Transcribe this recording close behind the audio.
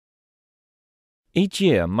Each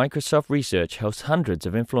year, Microsoft Research hosts hundreds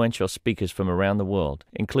of influential speakers from around the world,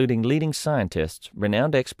 including leading scientists,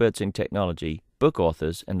 renowned experts in technology, book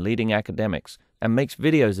authors, and leading academics, and makes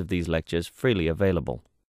videos of these lectures freely available.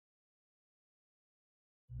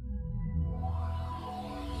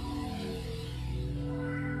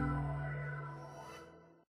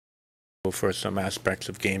 For some aspects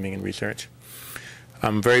of gaming and research.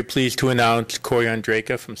 I'm very pleased to announce Cory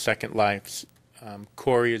Ondrejka from Second Life.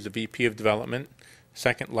 Cory is the VP of Development.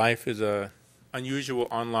 Second Life is an unusual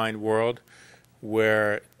online world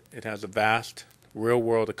where it has a vast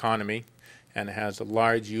real-world economy and it has a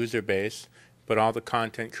large user base, but all the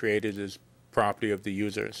content created is property of the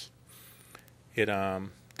users. It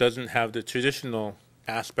doesn't have the traditional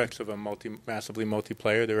aspects of a massively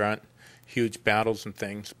multiplayer. There aren't huge battles and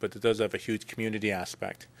things, but it does have a huge community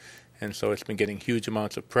aspect. And so it's been getting huge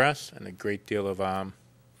amounts of press and a great deal of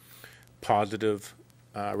positive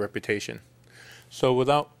reputation. So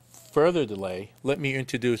without further delay, let me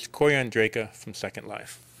introduce Cory Ondrejka from Second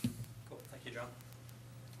Life. Cool. Thank you, John.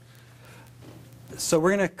 So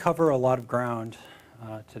we're going to cover a lot of ground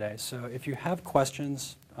today. So if you have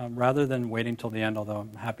questions, rather than waiting till the end, although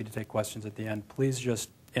I'm happy to take questions at the end, please just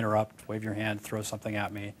interrupt, wave your hand, throw something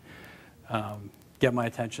at me. Get my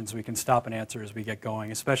attention so we can stop and answer as we get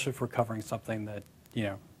going, especially if we're covering something that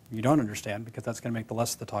you don't understand, because that's going to make the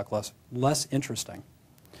rest of the talk less interesting.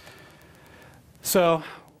 So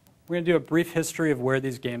we're going to do a brief history of where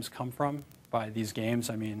these games come from. By these games,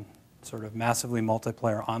 I mean sort of massively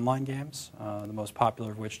multiplayer online games, the most popular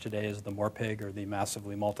of which today is the Morpig, or the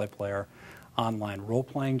massively multiplayer online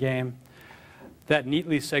role-playing game. That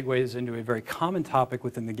neatly segues into a very common topic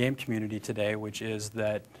within the game community today, which is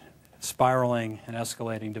that spiraling and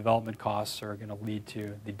escalating development costs are going to lead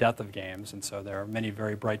to the death of games. And so there are many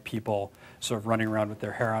very bright people sort of running around with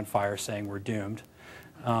their hair on fire saying we're doomed.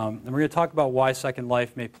 And we're going to talk about why Second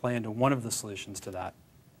Life may play into one of the solutions to that.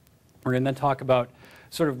 We're going to then talk about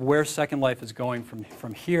sort of where Second Life is going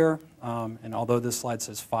from here. And although this slide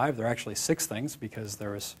says 5, there are actually 6 things, because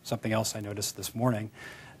there was something else I noticed this morning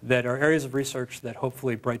that are areas of research that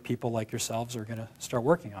hopefully bright people like yourselves are going to start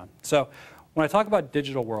working on. So when I talk about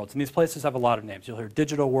digital worlds, and these places have a lot of names. You'll hear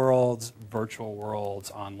digital worlds, virtual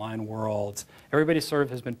worlds, online worlds. Everybody sort of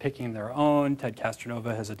has been picking their own. Ted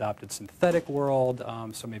Castronova has adopted synthetic world,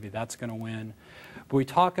 so maybe that's going to win. But we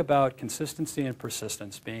talk about consistency and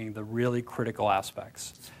persistence being the really critical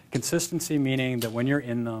aspects. Consistency meaning that when you're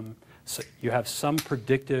in them, so you have some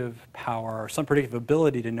predictive power, or some predictive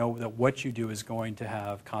ability to know that what you do is going to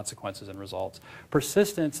have consequences and results.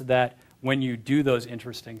 Persistence, that when you do those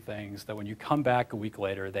interesting things, that when you come back a week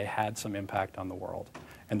later, they had some impact on the world.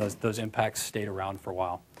 And those impacts stayed around for a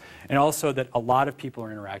while. And also that a lot of people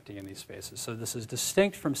are interacting in these spaces. So this is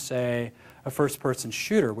distinct from, say, a first-person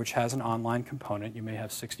shooter, which has an online component. You may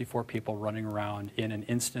have 64 people running around in an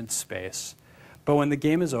instance space. But when the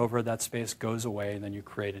game is over, that space goes away, and then you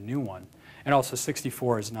create a new one. And also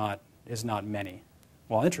 64 is not many.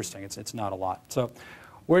 Well, interesting, it's not a lot. So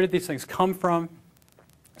where did these things come from?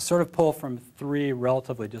 Sort of pull from 3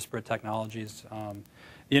 relatively disparate technologies: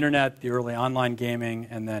 the internet, the early online gaming,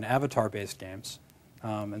 and then avatar-based games.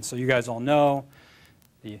 And so you guys all know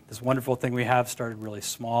this wonderful thing we have started really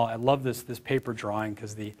small. I love this paper drawing,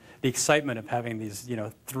 because the excitement of having these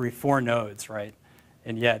 3, 4 nodes, right?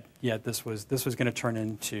 And yet this was going to turn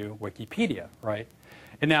into Wikipedia, right?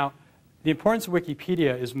 And now the importance of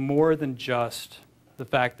Wikipedia is more than just the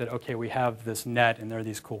fact that, okay, we have this net and there are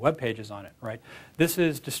these cool web pages on it, right? This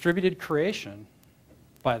is distributed creation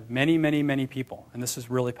by many, many, many people. And this is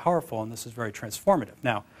really powerful, and this is very transformative.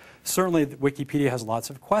 Now, certainly Wikipedia has lots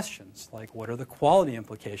of questions, like what are the quality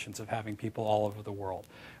implications of having people all over the world,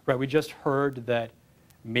 right? We just heard that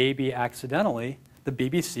maybe accidentally the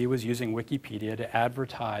BBC was using Wikipedia to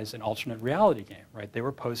advertise an alternate reality game, right? They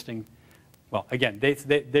were posting, well, again,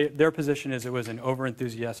 their position is it was an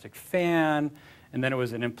over-enthusiastic fan, and then it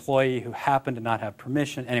was an employee who happened to not have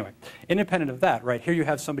permission. Anyway, independent of that, right, here you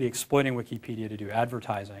have somebody exploiting Wikipedia to do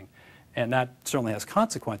advertising, and that certainly has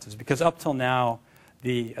consequences, because up till now,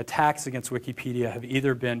 the attacks against Wikipedia have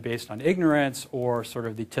either been based on ignorance or sort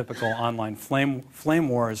of the typical online flame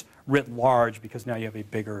wars writ large, because now you have a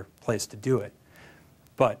bigger place to do it.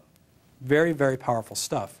 But very, very powerful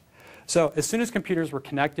stuff. So as soon as computers were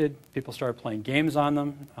connected, people started playing games on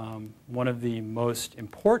them. One of the most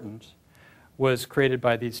important was created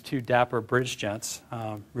by these 2 dapper British gents,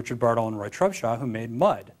 Richard Bartle and Roy Trubshaw, who made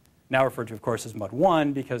Mud. Now referred to, of course, as Mud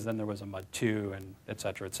 1, because then there was a Mud 2, and et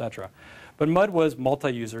cetera, et cetera. But Mud was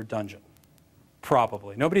multi-user dungeon,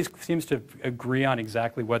 probably. Nobody seems to agree on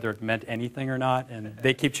exactly whether it meant anything or not, and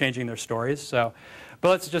they keep changing their stories. So, But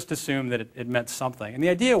let's just assume that it meant something. And the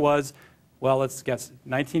idea was, well, let's guess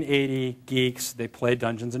 1980, geeks, they played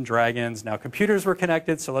Dungeons and Dragons. Now computers were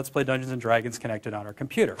connected, so let's play Dungeons and Dragons connected on our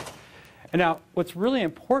computer. And now what's really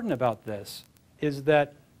important about this is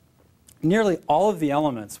that nearly all of the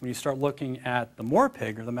elements, when you start looking at the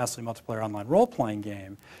Morpig, or the massively multiplayer online role-playing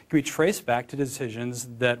game, can be traced back to decisions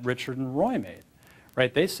that Richard and Roy made.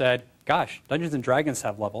 Right? They said, gosh, Dungeons and Dragons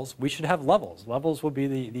have levels. We should have levels. Levels will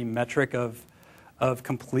be the metric of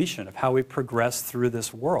completion, of how we progress through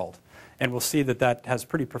this world. And we'll see that that has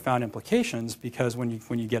pretty profound implications because when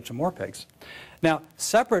you get to Morpigs. Now,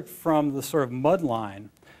 separate from the sort of mud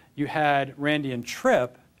line, you had Randy and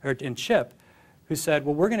Chip, who said,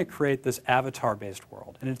 well, we're going to create this avatar-based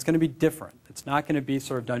world, and it's going to be different. It's not going to be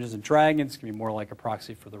sort of Dungeons and Dragons. It's going to be more like a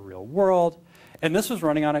proxy for the real world. And this was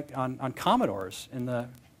running on Commodores in the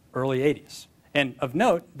early 80s. And of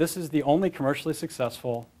note, this is the only commercially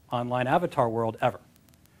successful online avatar world ever.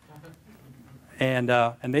 And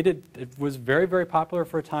it was very, very popular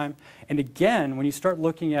for a time. And again, when you start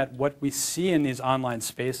looking at what we see in these online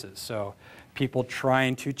spaces, so people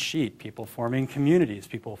trying to cheat, people forming communities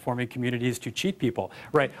to cheat people,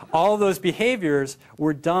 right? All of those behaviors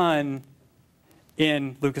were done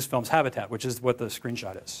in Lucasfilm's habitat, which is what the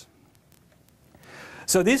screenshot is.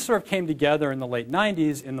 So these sort of came together in the late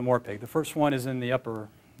 90s in the Morpig. The first one is in the upper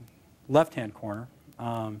left-hand corner,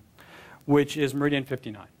 which is Meridian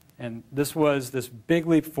 59. And this was this big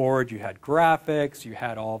leap forward. You had graphics, you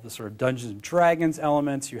had all the sort of Dungeons and Dragons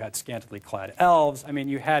elements, you had scantily clad elves. I mean,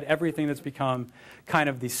 you had everything that's become kind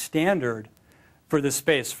of the standard for this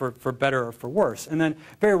space, for better or for worse. And then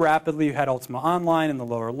very rapidly, you had Ultima Online in the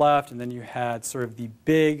lower left, and then you had sort of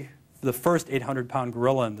the first 800-pound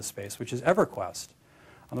gorilla in the space, which is EverQuest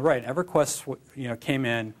on the right. EverQuest, came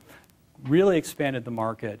in, really expanded the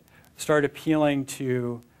market, started appealing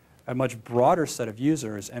to a much broader set of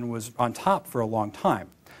users, and was on top for a long time.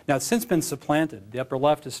 Now, it's since been supplanted. The upper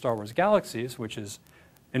left is Star Wars Galaxies, which is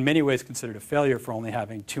in many ways considered a failure for only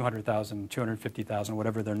having 200,000, 250,000,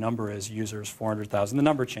 whatever their number is, users, 400,000. The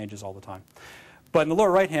number changes all the time. But in the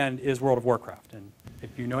lower right hand is World of Warcraft. And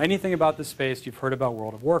if you know anything about this space, you've heard about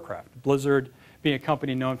World of Warcraft. Blizzard, being a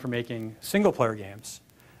company known for making single-player games,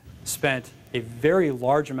 spent a very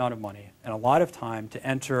large amount of money and a lot of time to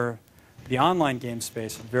enter the online game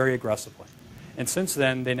space very aggressively. And since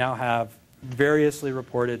then, they now have variously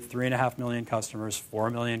reported 3.5 million customers,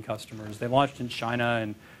 4 million customers. They launched in China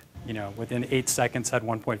and within 8 seconds had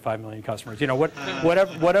 1.5 million customers.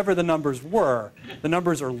 Whatever the numbers were, the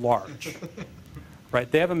numbers are large. Right?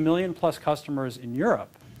 They have 1 million+ customers in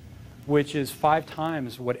Europe, which is 5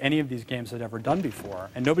 times what any of these games had ever done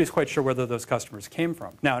before. And nobody's quite sure whether those customers came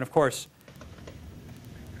from. Now, and of course,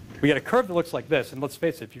 we get a curve that looks like this, and let's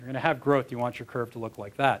face it, if you're going to have growth, you want your curve to look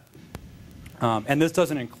like that. And this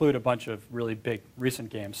doesn't include a bunch of really big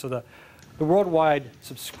recent games. So the worldwide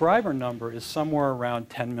subscriber number is somewhere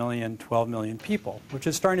around 10 million, 12 million people, which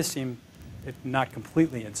is starting to seem not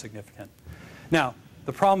completely insignificant. Now,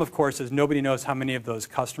 the problem, of course, is nobody knows how many of those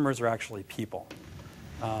customers are actually people.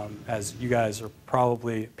 As you guys are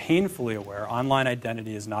probably painfully aware, online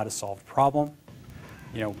identity is not a solved problem.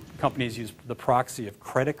 Companies use the proxy of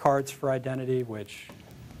credit cards for identity, which,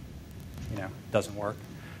 doesn't work.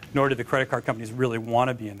 Nor do the credit card companies really want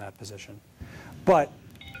to be in that position. But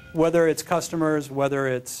whether it's customers, whether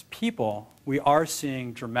it's people, we are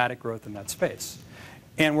seeing dramatic growth in that space.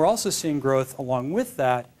 And we're also seeing growth along with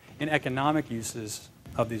that in economic uses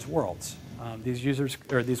of these worlds.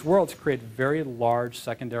 These worlds create very large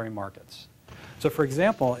secondary markets. So for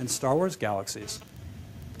example, in Star Wars Galaxies,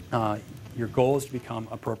 your goal is to become,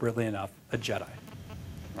 appropriately enough, a Jedi,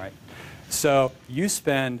 right? So you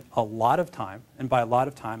spend a lot of time, and by a lot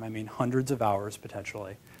of time I mean hundreds of hours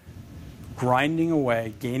potentially, grinding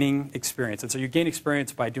away, gaining experience. And so you gain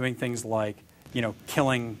experience by doing things like,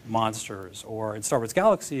 killing monsters, or in Star Wars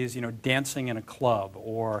Galaxies, dancing in a club,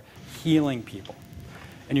 or healing people.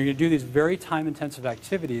 And you're going to do these very time-intensive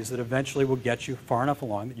activities that eventually will get you far enough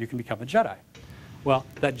along that you can become a Jedi. Well,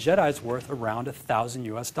 that Jedi's worth around $1,000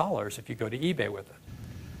 US if you go to eBay with it,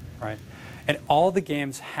 right? And all the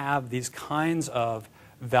games have these kinds of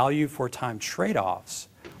value for time trade-offs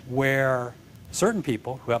where certain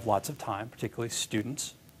people who have lots of time, particularly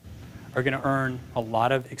students, are going to earn a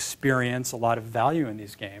lot of experience, a lot of value in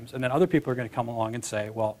these games. And then other people are going to come along and say,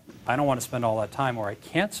 well, I don't want to spend all that time, or I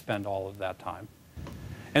can't spend all of that time.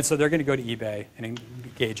 And so they're going to go to eBay and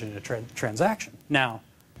engage in a transaction. Now,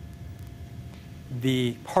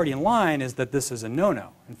 the party in line is that this is a no-no.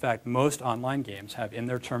 In fact, most online games have in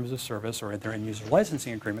their terms of service or in their end-user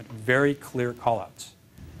licensing agreement very clear call-outs.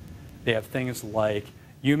 They have things like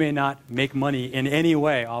You may not make money in any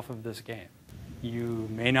way off of this game. You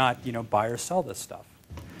may not, buy or sell this stuff.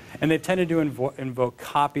 And they've tended to invoke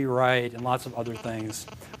copyright and lots of other things,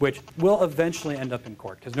 which will eventually end up in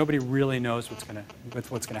court because nobody really knows what's going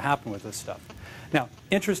to happen with this stuff. Now,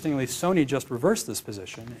 interestingly, Sony just reversed this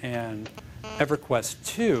position, and EverQuest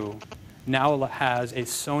 2 now has a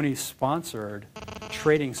Sony-sponsored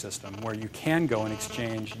trading system where you can go and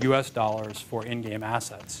exchange US dollars for in-game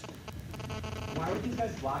assets. Why are these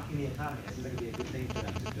guys blocking the economy? This is going to be a good thing for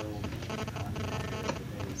them to build the economy.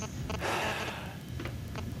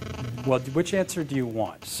 Well, which answer do you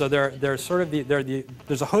want? So there's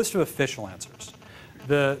a host of official answers.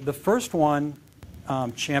 The first one,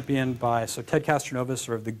 championed by Ted Castronovo,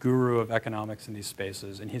 sort of the guru of economics in these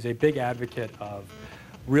spaces, and he's a big advocate of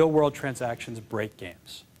real-world transactions break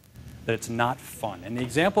games, that it's not fun. And the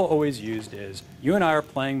example always used is, you and I are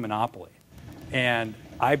playing Monopoly, and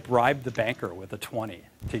I bribed the banker with a 20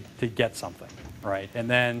 to get something, right? And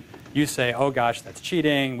then you say, oh gosh, that's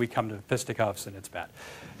cheating, we come to fisticuffs, and it's bad.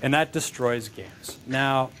 And that destroys games.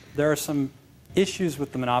 Now, there are some issues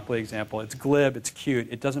with the Monopoly example. It's glib, it's cute,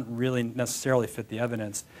 it doesn't really necessarily fit the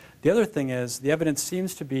evidence. The other thing is, the evidence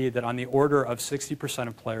seems to be that on the order of 60%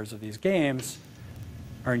 of players of these games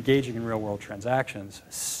are engaging in real-world transactions.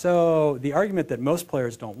 So the argument that most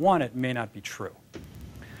players don't want it may not be true.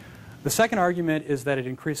 The second argument is that it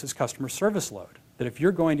increases customer service load. That if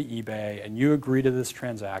you're going to eBay and you agree to this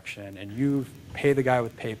transaction and you pay the guy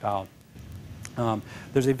with PayPal,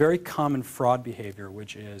 there's a very common fraud behavior,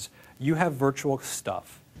 which is you have virtual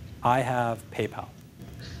stuff, I have PayPal.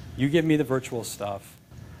 You give me the virtual stuff,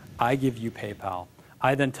 I give you PayPal.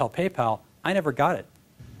 I then tell PayPal, I never got it.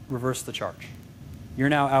 Reverse the charge. You're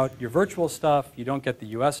now out your virtual stuff, you don't get the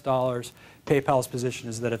US dollars. PayPal's position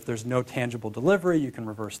is that if there's no tangible delivery, you can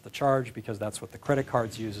reverse the charge because that's what the credit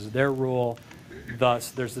cards use as their rule. Thus,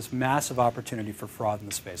 there's this massive opportunity for fraud in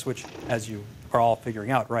the space, which, as you are all figuring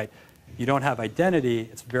out, right, you don't have identity,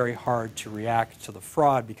 it's very hard to react to the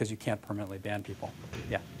fraud because you can't permanently ban people.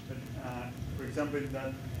 Yeah? But, for example, in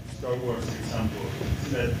that Star Wars example,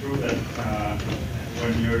 isn't that true that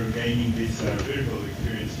when you're gaining this virtual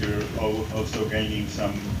experience, you're also gaining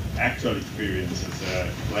some actual experience as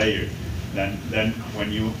a player? Then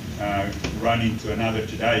when you run into another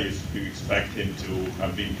Jedi, you expect him to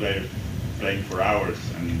have been playing for hours,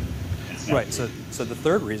 and it's not right. So the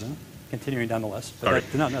third reason, continuing down the list, but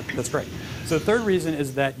no, that's great. So the third reason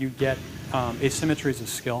is that you get asymmetries of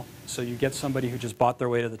skill. So you get somebody who just bought their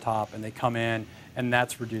way to the top, and they come in, and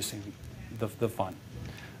that's reducing the fun.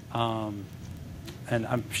 And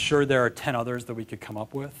I'm sure there are 10 others that we could come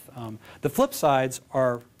up with. The flip sides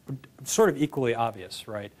are sort of equally obvious,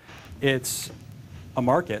 right? It's a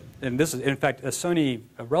market, and this is, in fact,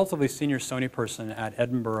 a relatively senior Sony person at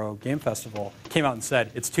Edinburgh Game Festival came out and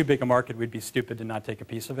said, it's too big a market, we'd be stupid to not take a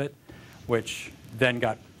piece of it, which then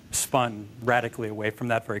got spun radically away from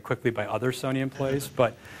that very quickly by other Sony employees.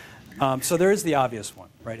 But so there is the obvious one,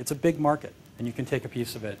 right? It's a big market, and you can take a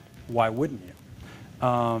piece of it. Why wouldn't you?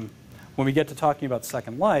 When we get to talking about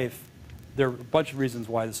Second Life, there are a bunch of reasons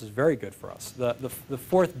why this is very good for us. The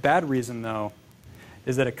fourth bad reason, though,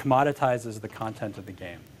 is that it commoditizes the content of the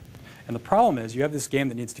game. And the problem is you have this game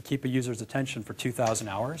that needs to keep a user's attention for 2,000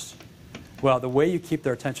 hours. Well, the way you keep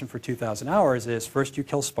their attention for 2,000 hours is first you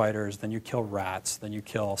kill spiders, then you kill rats, then you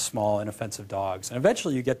kill small inoffensive dogs, and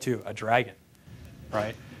eventually you get to a dragon,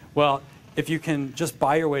 right? Well, if you can just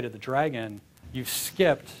buy your way to the dragon, you've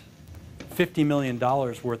skipped $50 million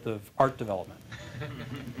worth of art development.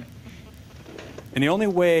 And the only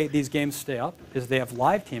way these games stay up is they have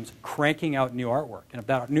live teams cranking out new artwork. And if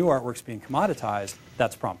that new artwork's being commoditized,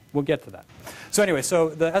 that's a problem. We'll get to that. So anyway, so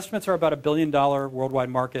the estimates are about $1 billion worldwide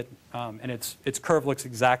market, and its curve looks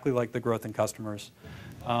exactly like the growth in customers.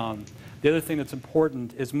 The other thing that's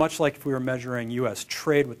important is much like if we were measuring U.S.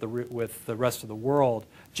 trade with the rest of the world,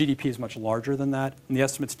 GDP is much larger than that, and the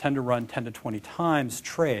estimates tend to run 10 to 20 times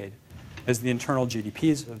trade as the internal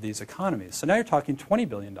GDPs of these economies. So now you're talking $20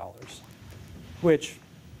 billion. Which,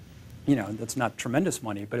 that's not tremendous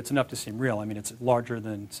money, but it's enough to seem real. I mean, it's larger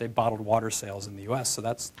than, say, bottled water sales in the US, so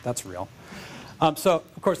that's real. So,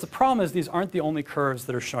 of course, the problem is these aren't the only curves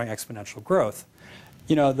that are showing exponential growth.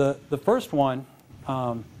 The first one,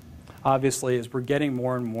 obviously, is we're getting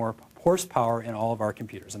more and more horsepower in all of our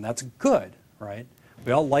computers, and that's good, right?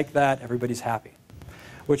 We all like that. Everybody's happy.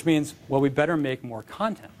 Which means, well, we better make more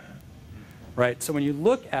content. Right? So when you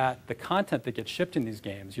look at the content that gets shipped in these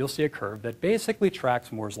games, you'll see a curve that basically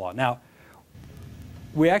tracks Moore's law. Now,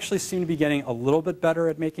 we actually seem to be getting a little bit better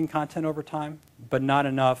at making content over time, but not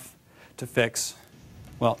enough to fix,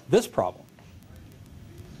 well, this problem.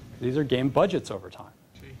 These are game budgets over time.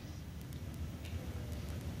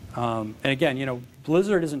 And again,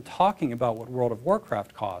 Blizzard isn't talking about what World of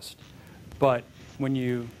Warcraft cost, but when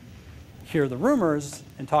you hear the rumors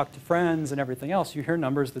and talk to friends and everything else, you hear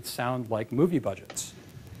numbers that sound like movie budgets,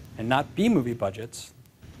 and not B-movie budgets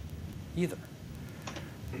either.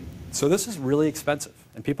 So this is really expensive,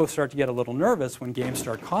 and people start to get a little nervous when games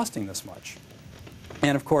start costing this much.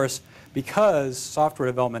 And of course, because software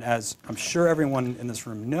development, as I'm sure everyone in this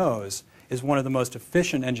room knows, is one of the most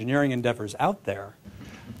efficient engineering endeavors out there,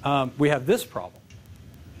 we have this problem,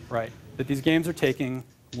 right? That these games are taking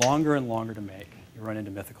longer and longer to make. You run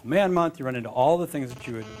into Mythical Man Month, you run into all the things that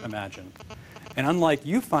you would imagine. And unlike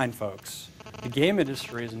you fine folks, the game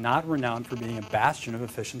industry is not renowned for being a bastion of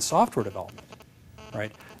efficient software development,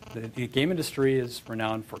 right? The game industry is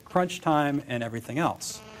renowned for crunch time and everything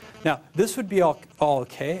else. Now, this would be all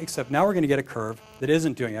okay, except now we're going to get a curve that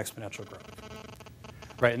isn't doing exponential growth,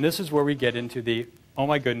 right? And this is where we get into the, oh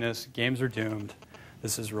my goodness, games are doomed.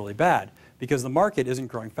 This is really bad, because the market isn't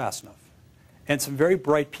growing fast enough. And some very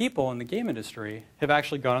bright people in the game industry have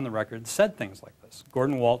actually gone on the record and said things like this.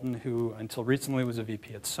 Gordon Walton, who until recently was a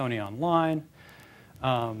VP at Sony Online,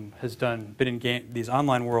 has been in these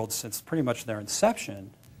online worlds since pretty much their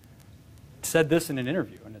inception, said this in an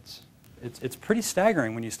interview. And it's pretty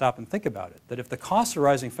staggering when you stop and think about it, that if the costs are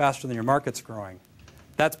rising faster than your market's growing,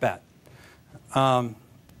 that's bad. And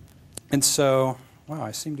so, wow,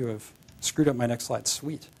 I seem to have screwed up my next slide.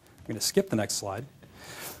 Sweet. I'm going to skip the next slide.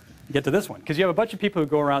 Get to this one, because you have a bunch of people who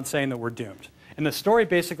go around saying that we're doomed. And the story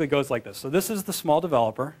basically goes like this. So this is the small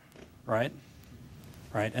developer, right?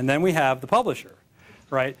 Right? And then we have the publisher,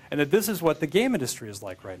 right? And that this is what the game industry is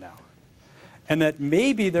like right now. And that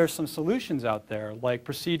maybe there's some solutions out there, like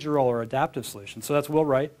procedural or adaptive solutions. So that's Will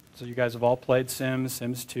Wright. So you guys have all played Sims,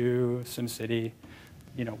 Sims 2, SimCity.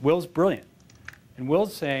 Will's brilliant. And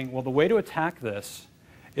Will's saying, well, the way to attack this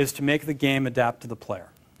is to make the game adapt to the player.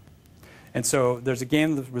 And so there's a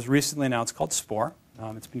game that was recently announced called Spore.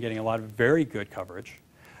 It's been getting a lot of very good coverage.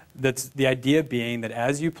 That's the idea being that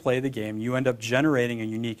as you play the game, you end up generating a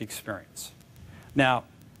unique experience. Now,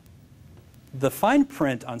 the fine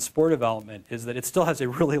print on Spore development is that it still has a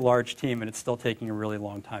really large team and it's still taking a really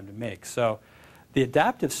long time to make. So the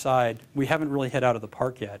adaptive side, we haven't really hit out of the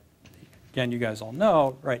park yet. Again, you guys all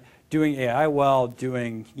know, right? Doing AI well,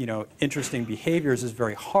 doing interesting behaviors is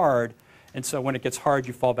very hard. And so when it gets hard,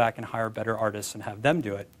 you fall back and hire better artists and have them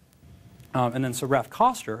do it. And then so Raf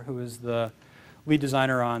Koster, who is the lead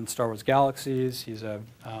designer on Star Wars Galaxies, he's a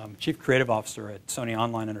chief creative officer at Sony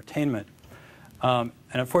Online Entertainment. And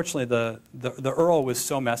unfortunately, the URL was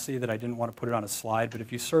so messy that I didn't want to put it on a slide. But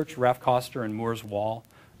if you search Raf Koster and Moore's Wall,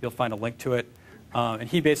 you'll find a link to it. And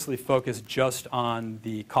he basically focused just on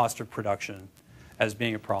the cost of production as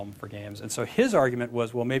being a problem for games. And so his argument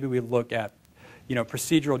was, well, maybe we look at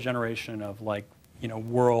procedural generation of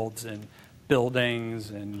worlds and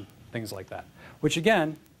buildings and things like that, which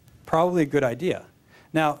again, probably a good idea.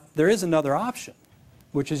 Now, there is another option,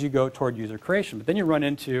 which is you go toward user creation, but then you run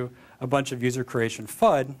into a bunch of user creation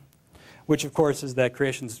FUD, which of course is that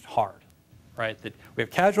creation's hard, right? That we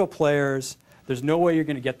have casual players, there's no way you're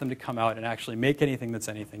going to get them to come out and actually make anything that's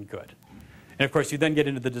anything good. And of course, you then get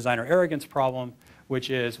into the designer arrogance problem, which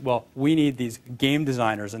is, well, we need these game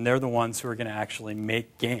designers, and they're the ones who are going to actually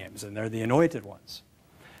make games, and they're the anointed ones.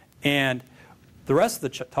 And the rest of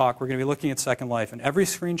the talk, we're going to be looking at Second Life, and every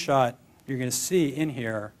screenshot you're going to see in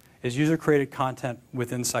here is user-created content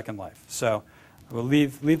within Second Life. So I will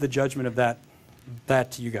leave the judgment of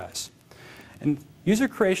that to you guys. And user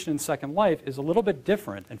creation in Second Life is a little bit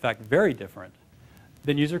different, in fact, very different,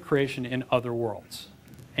 than user creation in other worlds.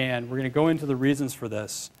 And we're going to go into the reasons for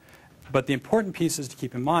this. But the important pieces to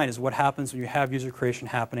keep in mind is what happens when you have user creation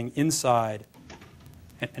happening inside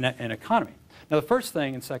an economy. Now, the first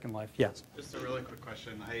thing in Second Life, yes? Just a really quick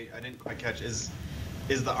question. I didn't quite catch. Is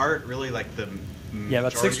the art really like the Yeah,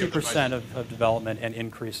 about 60% of development and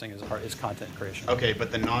increasing is content creation. Okay,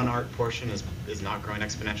 but the non-art portion is not growing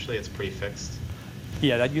exponentially? It's pretty fixed?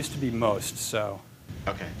 Yeah, that used to be most, so.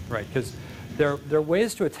 Okay. Right, because there are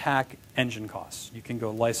ways to attack engine costs. You can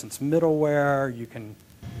go license middleware. You can,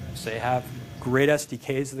 say, have great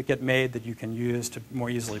SDKs that get made that you can use to more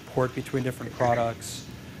easily port between different products.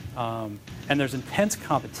 And there's intense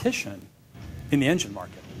competition in the engine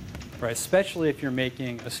market, right? Especially if you're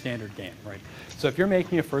making a standard game, right? So if you're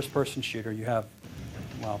making a first-person shooter, you have,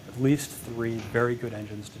 well, at least 3 very good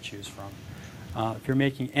engines to choose from. If you're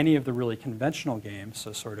making any of the really conventional games,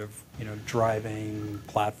 so sort of driving,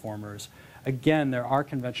 platformers, again, there are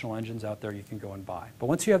conventional engines out there you can go and buy. But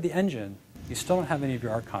once you have the engine, you still don't have any of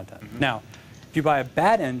your art content. Mm-hmm. Now, if you buy a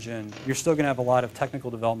bad engine, you're still going to have a lot of technical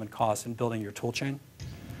development costs in building your toolchain.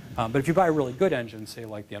 But if you buy a really good engine, say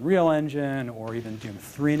like the Unreal Engine, or even Doom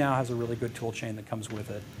 3 now has a really good tool chain that comes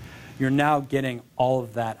with it, you're now getting all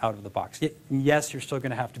of that out of the box. Yes, you're still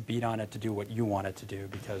going to have to beat on it to do what you want it to do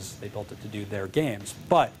because they built it to do their games,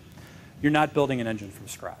 but you're not building an engine from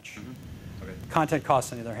scratch. Okay. Content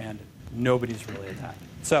costs, on the other hand, nobody's really attacked.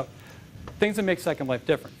 So things that make Second Life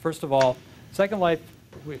different. First of all, Second Life,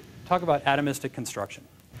 we talk about atomistic construction.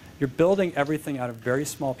 You're building everything out of very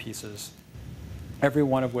small pieces, every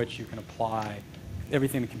one of which you can apply,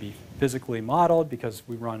 everything that can be physically modeled because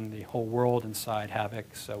we run the whole world inside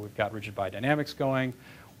Havoc. So we've got rigid biodynamics going.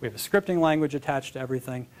 We have a scripting language attached to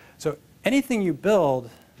everything. So anything you build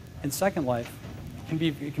in Second Life can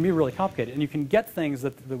be really complicated. And you can get things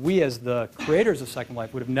that we as the creators of Second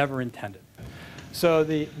Life would have never intended. So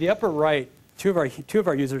the upper right, two of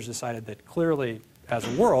our users decided that clearly as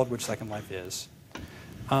a world, which Second Life is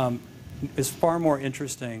far more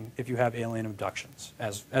interesting if you have alien abductions,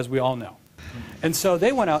 as we all know. And so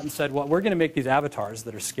they went out and said, well, we're going to make these avatars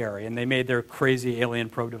that are scary. And they made their crazy alien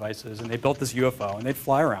probe devices. And they built this UFO. And they'd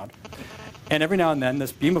fly around. And every now and then,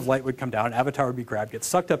 this beam of light would come down. An avatar would be grabbed, get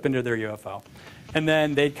sucked up into their UFO. And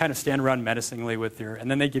then they'd kind of stand around menacingly with your,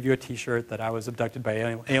 and then they'd give you a T-shirt that I was abducted by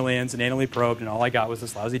aliens and anally probed, and all I got was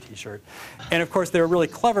this lousy T-shirt. And of course, they were really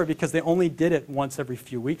clever because they only did it once every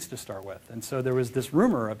few weeks to start with. And so there was this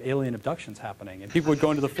rumor of alien abductions happening, and people would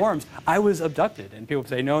go into the forums, I was abducted, and people would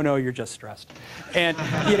say, no, no, you're just stressed. And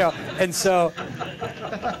you know, and so,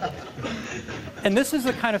 and this is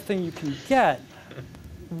the kind of thing you can get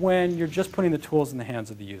when you're just putting the tools in the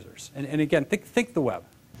hands of the users. And again, think the web,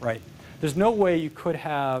 right? There's no way you could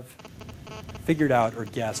have figured out or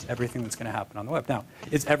guessed everything that's going to happen on the web. Now,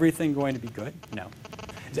 is everything going to be good? No.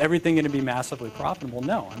 Is everything going to be massively profitable?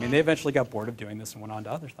 No. I mean, they eventually got bored of doing this and went on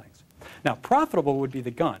to other things. Now, profitable would be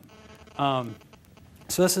the gun.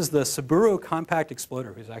 So this is the Subaru Compact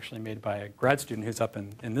Exploder, who's actually made by a grad student who's up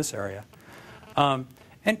in this area. And,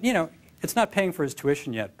 you know, it's not paying for his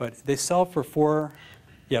tuition yet, but they sell for $4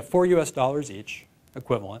 US each,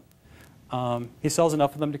 equivalent. He sells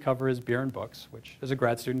enough of them to cover his beer and books, which as a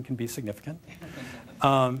grad student can be significant.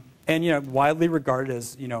 And you know, widely regarded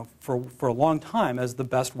as, you know, for a long time as the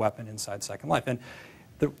best weapon inside Second Life. And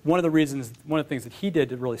one of the things that he did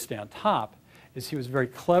to really stay on top is he was very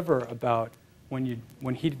clever about when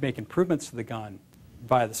he'd make improvements to the gun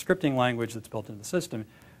via the scripting language that's built into the system.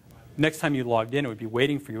 Next time you logged in, it would be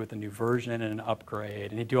waiting for you with a new version and an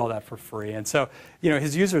upgrade, and he'd do all that for free. And so, you know,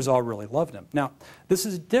 his users all really loved him. Now, this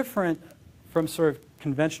is different from sort of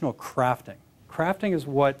conventional crafting. Crafting is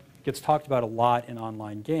what gets talked about a lot in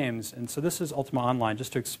online games, and so this is Ultima Online,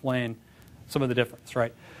 just to explain some of the difference,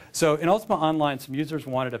 right? So in Ultima Online, some users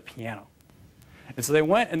wanted a piano. And so they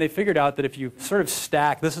went and they figured out that if you sort of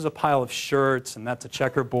stack, this is a pile of shirts, and that's a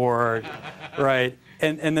checkerboard, right?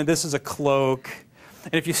 And then this is a cloak.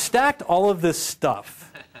 And if you stacked all of this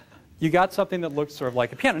stuff, you got something that looks sort of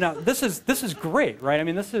like a piano. Now, this is great, right? I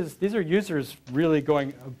mean, these are users really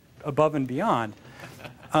going above and beyond.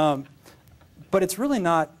 But it's really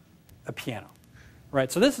not a piano,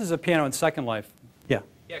 right? So this is a piano in Second Life. Yeah?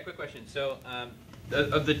 Yeah, quick question. So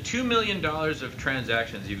of the $2 million of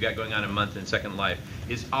transactions you've got going on a month in Second Life,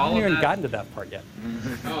 is all of that... I haven't even gotten to that part yet.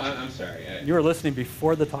 Oh, I'm sorry. You were listening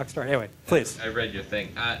before the talk started. Anyway, please. I read your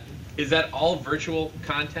thing. Is that all virtual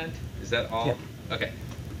content? Is that all? Yeah. Okay.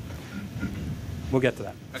 We'll get to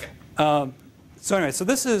that. Okay. So anyway, so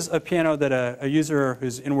this is a piano that a user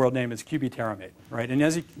whose in-world name is QB Terra made, right? And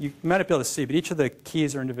as you might not be able to see, but each of the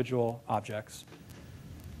keys are individual objects.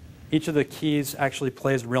 Each of the keys actually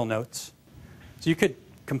plays real notes. So you could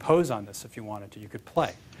compose on this if you wanted to. You could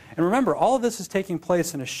play. And remember, all of this is taking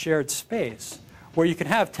place in a shared space where you can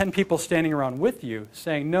have 10 people standing around with you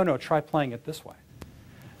saying, no, no, try playing it this way.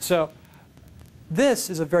 So this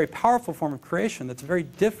is a very powerful form of creation that's very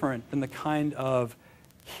different than the kind of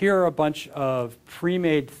here are a bunch of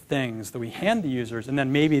pre-made things that we hand the users, and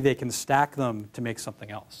then maybe they can stack them to make something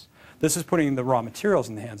else. This is putting the raw materials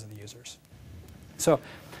in the hands of the users. So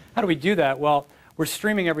how do we do that? Well, we're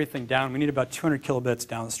streaming everything down. We need about 200 kilobits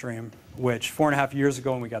downstream, which 4.5 years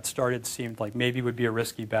ago when we got started seemed like maybe would be a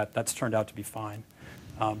risky bet. That's turned out to be fine.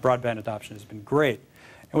 Broadband adoption has been great.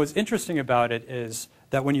 And what's interesting about it is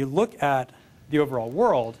that when you look at the overall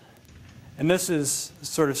world, and this is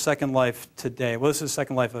sort of Second Life today. Well, this is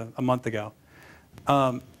Second Life a month ago.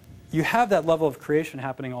 You have that level of creation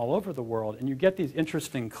happening all over the world, and you get these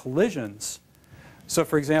interesting collisions. So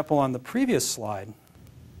for example, on the previous slide,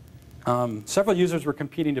 several users were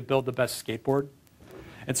competing to build the best skateboard.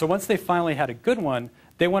 And so once they finally had a good one,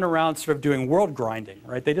 they went around sort of doing world grinding,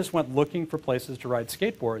 right? They just went looking for places to ride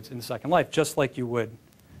skateboards in Second Life, just like you would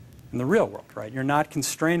in the real world, right? You're not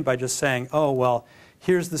constrained by just saying, oh, well,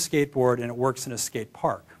 here's the skateboard and it works in a skate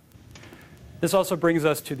park. This also brings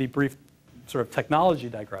us to the brief sort of technology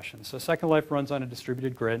digression. So Second Life runs on a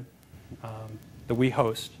distributed grid that we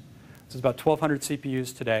host. This is about 1,200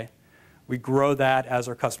 CPUs today. We grow that as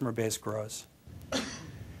our customer base grows.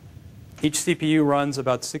 Each CPU runs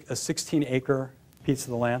about a 16-acre piece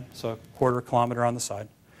of the land, so a quarter kilometer on the side.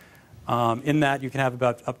 In that, you can have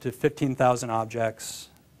about up to 15,000 objects,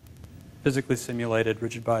 physically simulated,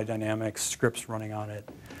 rigid body dynamics, scripts running on it,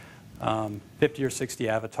 50 or 60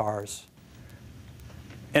 avatars.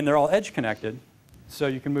 And they're all edge connected, so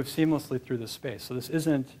you can move seamlessly through this space. So this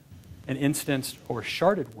isn't an instanced or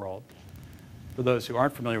sharded world. For those who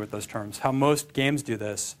aren't familiar with those terms, how most games do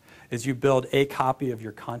this is you build a copy of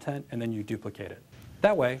your content and then you duplicate it.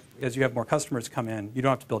 That way, as you have more customers come in, you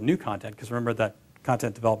don't have to build new content, because remember that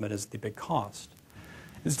content development is the big cost.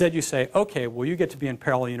 Instead, you say, OK, well, you get to be in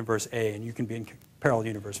parallel universe A, and you can be in parallel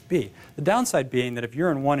universe B. The downside being that if you're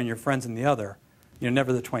in one and your friend's in the other,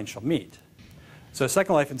 never the twain shall meet. So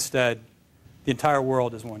Second Life, instead, the entire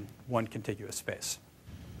world is one contiguous space.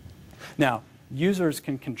 Now, users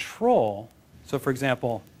can control, so for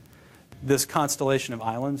example, this constellation of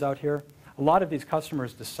islands out here, a lot of these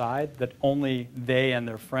customers decide that only they and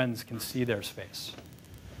their friends can see their space.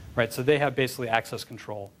 Right? So they have basically access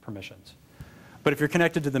control permissions. But if you're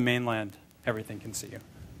connected to the mainland, everything can see you.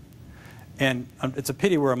 And it's a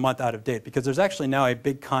pity we're a month out of date, because there's actually now a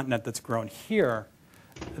big continent that's grown here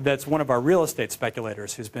that's one of our real estate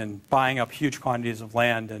speculators who's been buying up huge quantities of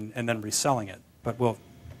land and then reselling it. But we'll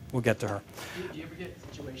get to her. Do you ever get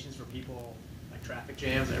situations where people, like traffic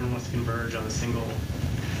jams, everyone wants to converge on a single?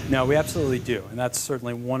 No, we absolutely do. And that's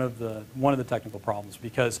certainly one of the technical problems,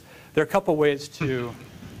 because there are a couple ways to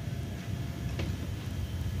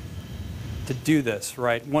do this,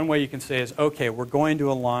 right? One way you can say is, OK, we're going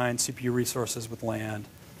to align CPU resources with land.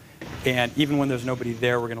 And even when there's nobody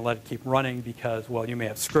there, we're going to let it keep running because, well, you may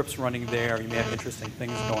have scripts running there, you may have interesting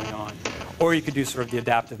things going on. Or you could do sort of the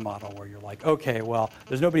adaptive model where you're like, OK, well,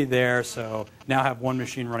 there's nobody there, so now have one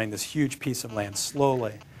machine running this huge piece of land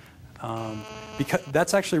slowly. Because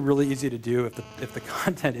that's actually really easy to do if the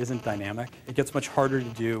content isn't dynamic. It gets much harder to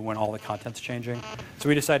do when all the content's changing. So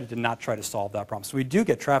we decided to not try to solve that problem. So we do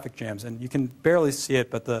get traffic jams, and you can barely see it,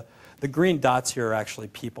 but the green dots here are actually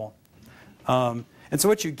people. And so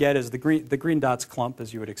what you get is the green dots clump,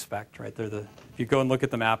 as you would expect, right? If you go and look at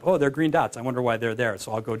the map, oh, they're green dots. I wonder why they're there.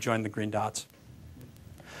 So I'll go join the green dots.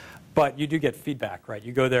 But you do get feedback, right?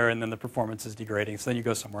 You go there, and then the performance is degrading. So then you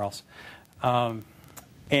go somewhere else.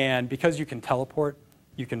 And because you can teleport,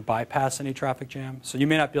 you can bypass any traffic jam. So you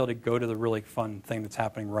may not be able to go to the really fun thing that's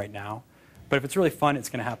happening right now. But if it's really fun, it's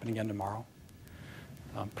going to happen again tomorrow,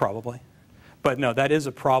 probably. But no, that is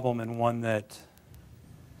a problem, and one that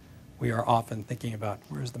we are often thinking about.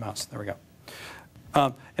 Where's the mouse? There we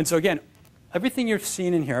go. And so again, everything you've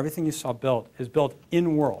seen in here, everything you saw built, is built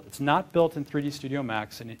in-world. It's not built in 3D Studio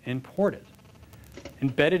Max and imported.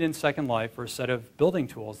 Embedded in Second Life are a set of building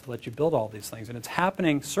tools that let you build all these things. And it's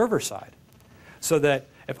happening server-side. So that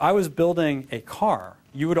if I was building a car,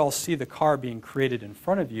 you would all see the car being created in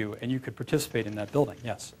front of you, and you could participate in that building.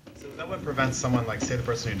 Yes? So is that what prevents someone, like, say the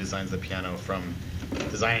person who designs the piano, from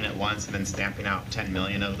designing it once and then stamping out 10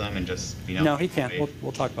 million of them and just, No, he can't.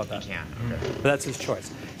 We'll talk about that. He can, okay. But that's his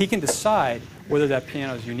choice. He can decide whether that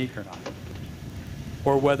piano is unique or not,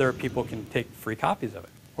 or whether people can take free copies of it,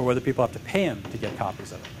 or whether people have to pay him to get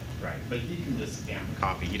copies of it. Right, but he can just stamp a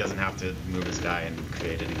copy. He doesn't have to move his die and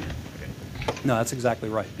create it again. Okay. No, that's exactly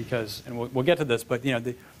right. Because, and we'll get to this, but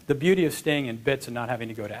the beauty of staying in bits and not having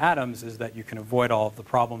to go to atoms is that you can avoid all of the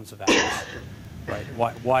problems of atoms. Right?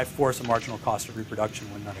 Why force a marginal cost of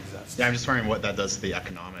reproduction when none exists? Yeah, I'm just wondering what that does to the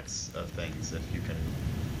economics of things if you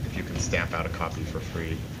can stamp out a copy for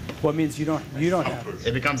free. Well, it means you don't have.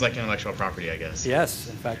 It becomes like intellectual property, I guess. Yes,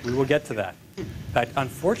 in fact, we will get to that. In fact,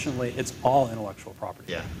 unfortunately, it's all intellectual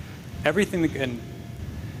property. Yeah. Everything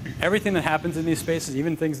that happens in these spaces,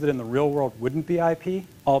 even things that in the real world wouldn't be IP,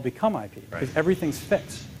 all become IP. Because everything's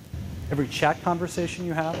fixed. Every chat conversation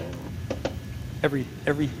you have, every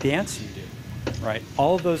dance you do, right?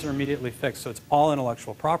 All of those are immediately fixed, so it's all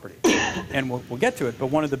intellectual property. And we'll get to it, but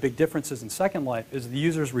one of the big differences in Second Life is the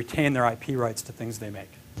users retain their IP rights to things they make.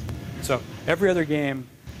 So every other game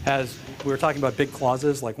has, we were talking about big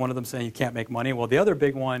clauses, like one of them saying you can't make money. Well, the other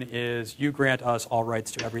big one is you grant us all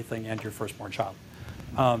rights to everything and your firstborn child.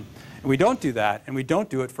 And we don't do that, and we don't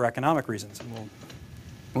do it for economic reasons. And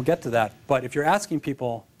we'll get to that. But if you're asking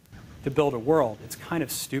people to build a world, it's kind of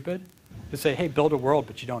stupid to say, hey, build a world,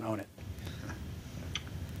 but you don't own it.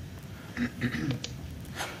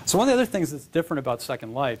 So one of the other things that's different about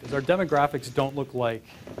Second Life is our demographics don't look like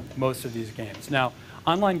most of these games. Now,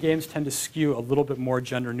 online games tend to skew a little bit more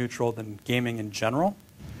gender neutral than gaming in general.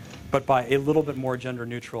 But by a little bit more gender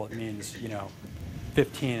neutral, it means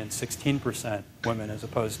 15 and 16% women as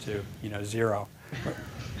opposed to 0.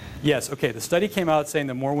 Yes, okay, the study came out saying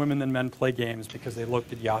that more women than men play games because they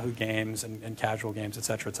looked at Yahoo games and casual games, et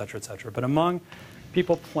cetera, et cetera, et cetera. But among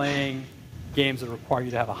people playing games that require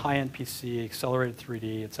you to have a high-end PC, accelerated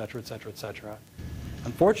 3D, et cetera, et cetera, et cetera,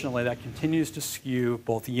 unfortunately, that continues to skew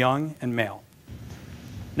both young and male.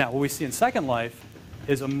 Now, what we see in Second Life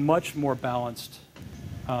is a much more balanced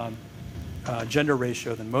gender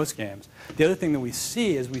ratio than most games. The other thing that we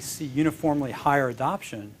see is we see uniformly higher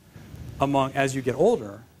adoption as you get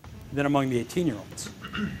older than among the 18-year-olds.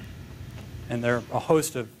 And there are a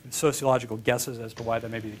host of sociological guesses as to why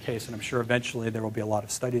that may be the case, and I'm sure eventually there will be a lot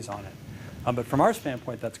of studies on it. But from our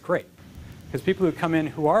standpoint, that's great. Because people who come in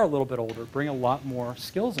who are a little bit older bring a lot more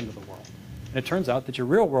skills into the world. And it turns out that your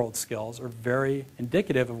real-world skills are very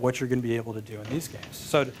indicative of what you're going to be able to do in these games.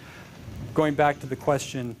 So going back to the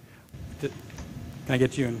question, can I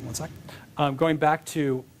get you in one sec? Going back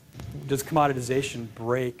to, does commoditization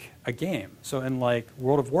break a game? So in like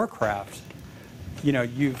World of Warcraft,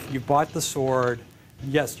 you've bought the sword.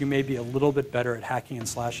 Yes, you may be a little bit better at hacking and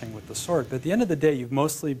slashing with the sword, but at the end of the day, you've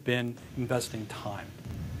mostly been investing time.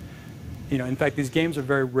 In fact, these games are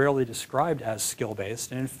very rarely described as skill-based,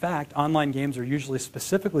 and in fact, online games are usually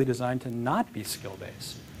specifically designed to not be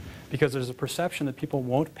skill-based, because there's a perception that people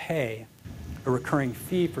won't pay a recurring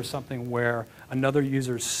fee for something where another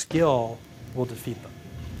user's skill will defeat them.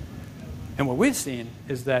 And what we've seen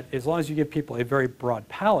is that as long as you give people a very broad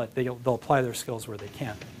palette, they'll apply their skills where they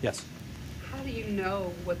can. Yes? How do you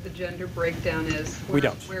know what the gender breakdown is? We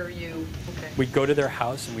don't. Where are you? Okay. We go to their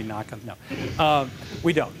house and we knock on. No,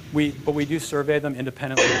 we don't. But we do survey them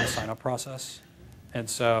independently in the sign-up process. And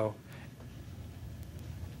so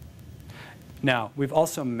now we've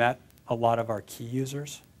also met a lot of our key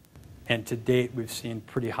users, and to date we've seen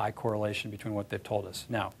pretty high correlation between what they've told us.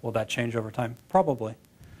 Now, will that change over time? Probably.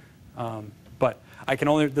 But I can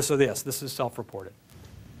only. This is self-reported.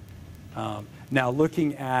 Now,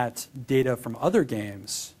 looking at data from other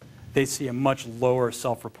games, they see a much lower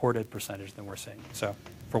self-reported percentage than we're seeing, so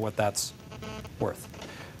for what that's worth.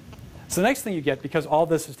 So the next thing you get, because all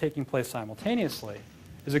this is taking place simultaneously,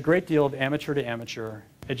 is a great deal of amateur-to-amateur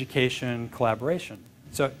education collaboration.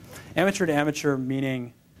 So amateur-to-amateur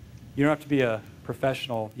meaning you don't have to be a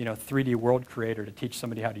professional 3D world creator to teach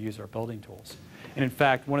somebody how to use our building tools. And in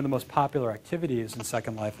fact, one of the most popular activities in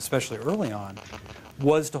Second Life, especially early on,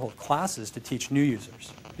 was to hold classes to teach new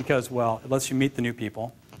users. Because, well, it lets you meet the new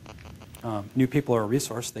people. New people are a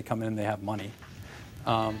resource. They come in and they have money.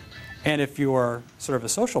 And if you're sort of a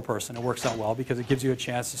social person, it works out well because it gives you a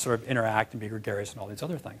chance to sort of interact and be gregarious and all these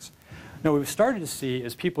other things. Now, what we've started to see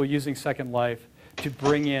is people using Second Life to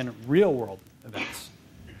bring in real-world events.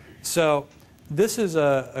 So this is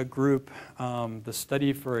a group, the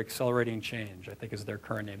Study for Accelerating Change, I think is their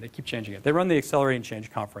current name. They keep changing it. They run the Accelerating Change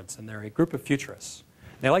Conference, and they're a group of futurists.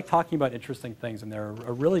 They like talking about interesting things, and they're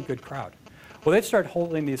a really good crowd. Well, they've started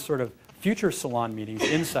holding these sort of future salon meetings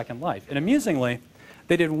in Second Life. And amusingly,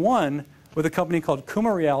 they did one with a company called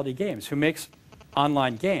Kuma Reality Games, who makes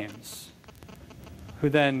online games, who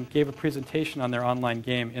then gave a presentation on their online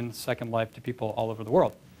game in Second Life to people all over the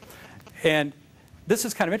world. And this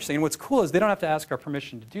is kind of interesting. And what's cool is they don't have to ask our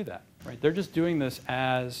permission to do that. Right? They're just doing this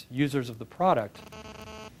as users of the product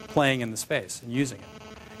playing in the space and using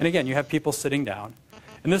it. And again, you have people sitting down.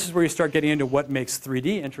 And this is where you start getting into what makes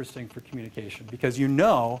 3D interesting for communication, because you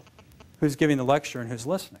know who's giving the lecture and who's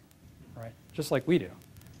listening, right? Just like we do,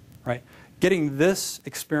 right? Getting this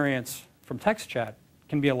experience from text chat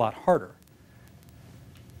can be a lot harder.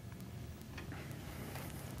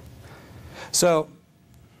 So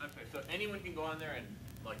anyone can go on there and,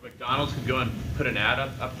 like McDonald's can go and put an ad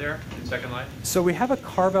up there in Second Life? So we have a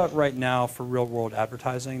carve-out right now for real-world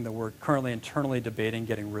advertising that we're currently internally debating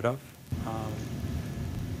getting rid of.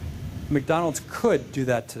 McDonald's could do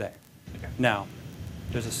that today. Okay. Now,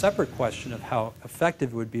 there's a separate question of how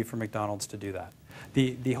effective it would be for McDonald's to do that.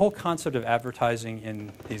 The whole concept of advertising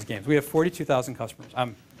in these games, we have 42,000 customers.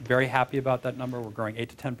 I'm very happy about that number. We're growing 8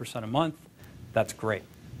 to 10% a month. That's great.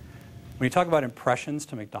 When you talk about impressions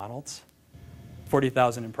to McDonald's,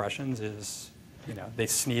 40,000 impressions is, they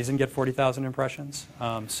sneeze and get 40,000 impressions.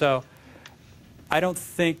 So I don't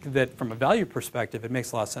think that from a value perspective, it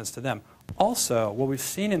makes a lot of sense to them. Also, what we've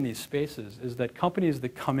seen in these spaces is that companies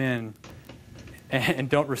that come in and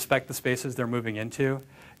don't respect the spaces they're moving into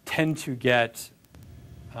tend to get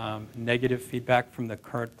negative feedback from the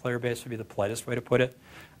current player base, would be the politest way to put it.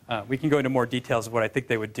 We can go into more details of what I think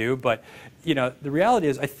they would do, but the reality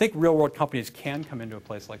is I think real-world companies can come into a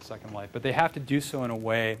place like Second Life, but they have to do so in a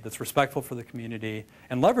way that's respectful for the community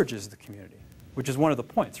and leverages the community, which is one of the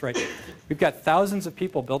points, right? We've got thousands of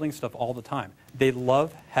people building stuff all the time. They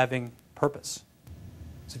love having purpose.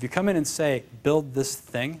 So if you come in and say, build this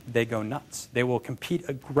thing, they go nuts. They will compete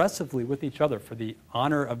aggressively with each other for the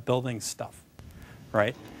honor of building stuff,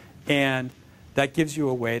 right? And that gives you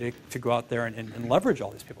a way to go out there and leverage all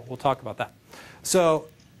these people. We'll talk about that. So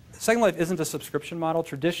Second Life isn't a subscription model.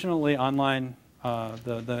 Traditionally, online,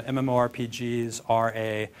 the MMORPGs are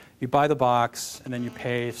you buy the box, and then you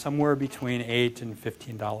pay somewhere between $8 and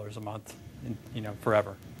 $15 a month,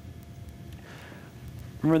 forever.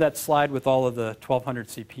 Remember that slide with all of the 1,200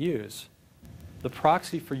 CPUs? The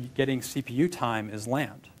proxy for getting CPU time is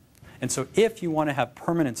land. And so if you want to have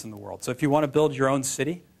permanence in the world, so if you want to build your own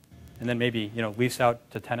city, and then maybe lease out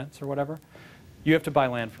to tenants or whatever, you have to buy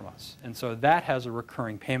land from us. And so that has a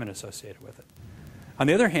recurring payment associated with it. On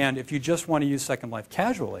the other hand, if you just want to use Second Life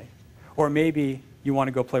casually, or maybe you want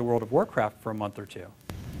to go play World of Warcraft for a month or two,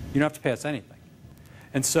 you don't have to pay us anything.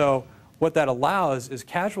 And so what that allows is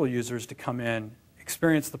casual users to come in,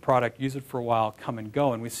 experience the product, use it for a while, come and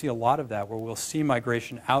go. And we see a lot of that where we'll see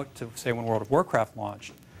migration out to, say, when World of Warcraft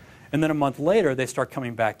launched. And then a month later, they start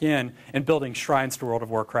coming back in and building shrines to World of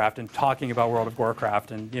Warcraft and talking about World of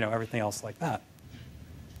Warcraft and everything else like that.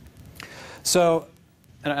 So,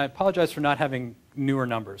 and I apologize for not having newer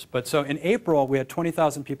numbers, but so in April, we had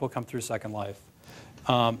 20,000 people come through Second Life.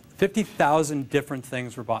 50,000 different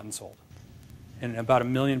things were bought and sold, and about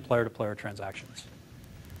 1 million player-to-player transactions.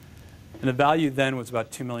 And the value then was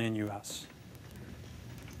about $2 million US.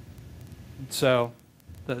 So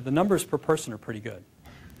the numbers per person are pretty good.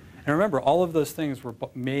 And remember, all of those things were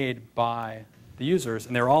made by the users,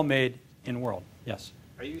 and they were all made in-world. Yes?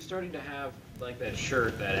 Are you starting to have, like that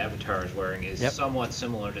shirt that Avatar is wearing is Yep. somewhat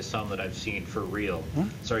similar to some that I've seen for real. Hmm?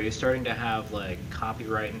 So are you starting to have like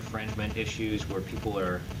copyright infringement issues where people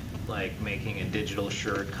are like making a digital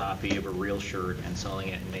shirt copy of a real shirt and selling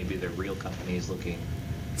it, and maybe the real company is looking?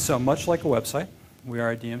 So much like a website, we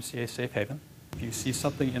are a DMCA safe haven. If you see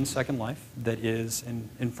something in Second Life that is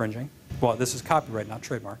infringing, well, this is copyright, not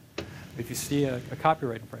trademark. If you see a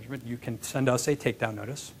copyright infringement, you can send us a takedown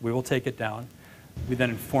notice. We will take it down. We then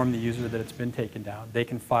inform the user that it's been taken down. They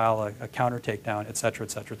can file a counter takedown, et cetera,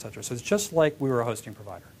 et cetera, et cetera. So it's just like we were a hosting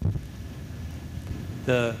provider.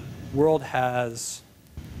 The world has,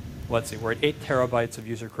 let's see, we're at 8 terabytes of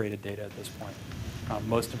user-created data at this point,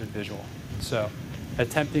 most of it visual. So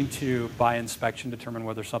attempting to, by inspection, determine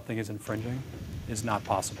whether something is infringing is not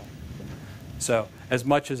possible. So as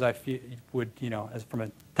much as I would, as from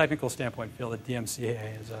a technical standpoint, feel that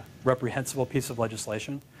DMCA is a reprehensible piece of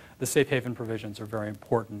legislation, the safe haven provisions are very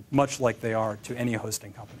important, much like they are to any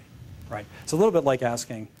hosting company, right? It's a little bit like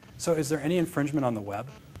asking, so is there any infringement on the web?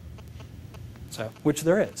 So, which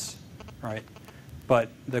there is, right? But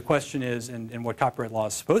the question is, and what copyright law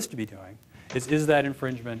is supposed to be doing, is that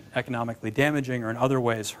infringement economically damaging or in other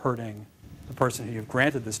ways hurting the person who you've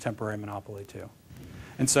granted this temporary monopoly to?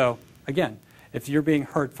 And so, again, if you're being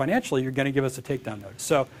hurt financially, you're going to give us a takedown notice.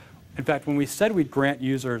 So, in fact, when we said we'd grant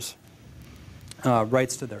users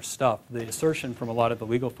rights to their stuff, the assertion from a lot of the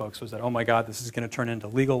legal folks was that, oh my God, this is going to turn into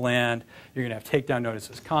legal land. You're going to have takedown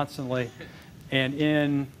notices constantly.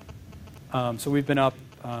 And so we've been up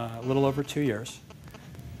a little over 2 years,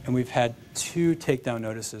 and we've had 2 takedown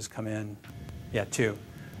notices come in. Yeah, 2.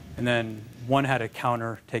 And then one had a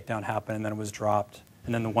counter takedown happen, and then it was dropped,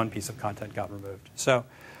 and then the one piece of content got removed. So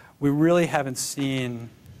we really haven't seen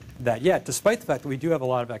that yet, despite the fact that we do have a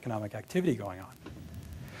lot of economic activity going on.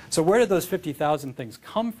 So where did those 50,000 things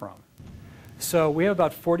come from? So we have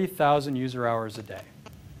about 40,000 user hours a day.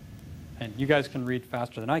 And you guys can read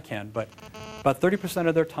faster than I can, but about 30%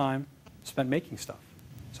 of their time spent making stuff.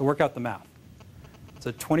 So work out the math. It's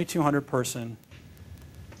a 2,200 person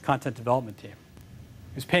content development team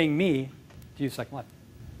who's paying me to use Second Life.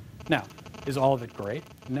 Now, is all of it great?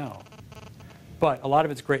 No. But a lot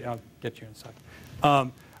of it's great. I'll get you in a sec.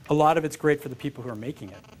 A lot of it's great for the people who are making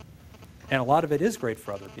it. And a lot of it is great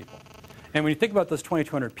for other people. And when you think about those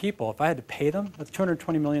 2,200 people, if I had to pay them, that's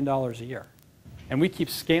 $220 million a year. And we keep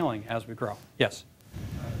scaling as we grow. Yes?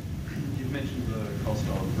 You mentioned the cost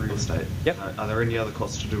of real estate. Yep. Are there any other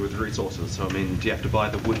costs to do with resources? So, I mean, do you have to buy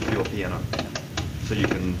the wood for your piano? So you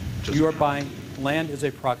can just... You are buying, land is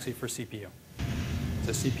a proxy for CPU.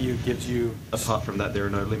 The CPU gives you... Apart from that, there are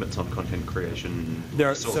no limits on content creation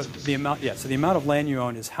so the amount of land you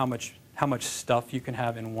own is how much stuff you can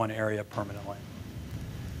have in one area permanently.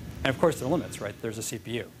 And of course, there are limits, right? There's a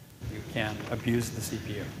CPU. You can't abuse the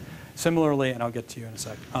CPU. Similarly, and I'll get to you in a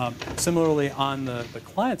sec, similarly on the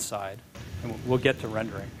client side, and we'll get to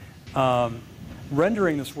rendering,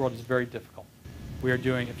 rendering this world is very difficult. We are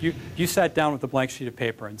doing, if you sat down with a blank sheet of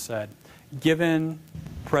paper and said, given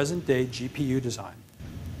present day GPU design,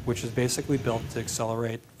 which is basically built to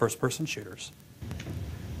accelerate first-person shooters,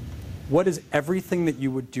 what is everything that you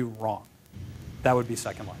would do wrong? That would be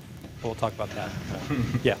Second Life. We'll talk about that.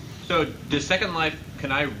 Yeah. So does Second Life,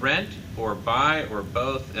 can I rent or buy or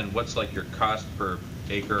both, and what's like your cost per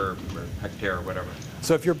acre or hectare or whatever?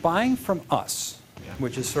 So if you're buying from us,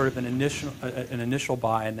 which is sort of an initial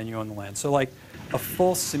buy and then you own the land. So like a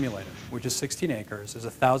full simulator, which is 16 acres, is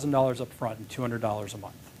 $1,000 up front and $200 a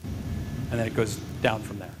month. And then it goes down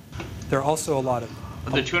from there. There are also a lot of...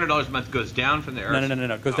 The $200 a month goes down from there?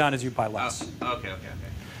 No. It goes down as you buy less. Okay.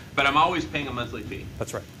 But I'm always paying a monthly fee?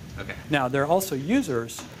 That's right. Okay. Now, there are also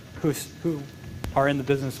users who are in the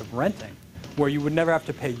business of renting, where you would never have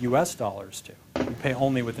to pay US dollars to. You pay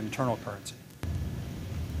only with internal currency.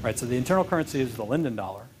 Right, so the internal currency is the Linden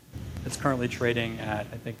dollar. It's currently trading at,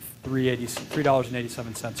 I think,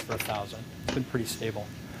 $3.87 for 1,000. It's been pretty stable.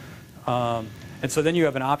 And so then you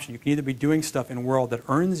have an option. You can either be doing stuff in a world that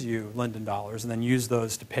earns you Linden dollars and then use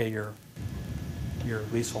those to pay your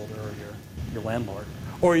leaseholder or your landlord.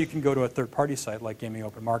 Or you can go to a third-party site like Gaming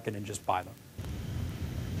Open Market and just buy them.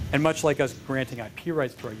 And much like us granting IP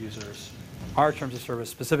rights to our users, our terms of service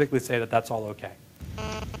specifically say that that's all okay.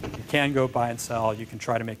 You can go buy and sell. You can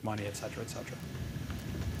try to make money, et cetera, et cetera.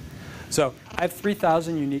 So I have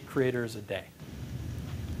 3,000 unique creators a day.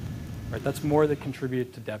 Right, that's more than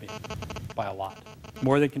contribute to Debian by a lot.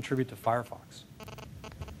 More than contribute to Firefox.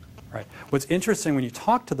 Right. What's interesting when you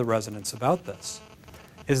talk to the residents about this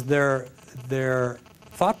is their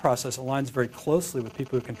thought process aligns very closely with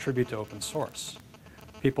people who contribute to open source.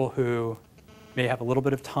 People who may have a little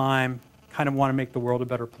bit of time, kind of want to make the world a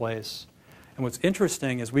better place. And what's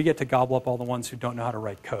interesting is we get to gobble up all the ones who don't know how to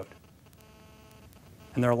write code.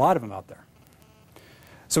 And there are a lot of them out there.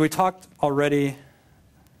 So we talked already,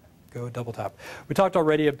 go double tap. We talked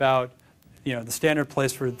already about, the standard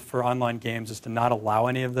place for online games is to not allow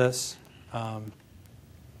any of this. And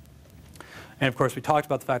of course, we talked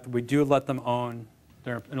about the fact that we do let them own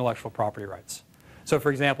their intellectual property rights. So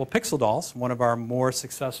for example, Pixel Dolls, one of our more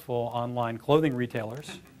successful online clothing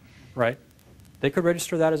retailers, right? They could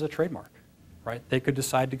register that as a trademark, right? They could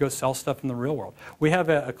decide to go sell stuff in the real world. We have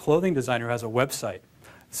a clothing designer who has a website.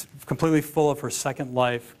 It's completely full of her Second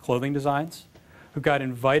Life clothing designs, who got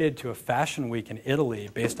invited to a fashion week in Italy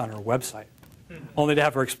based on her website, only to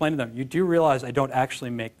have her explain to them, you do realize I don't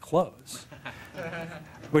actually make clothes,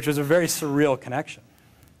 which was a very surreal connection.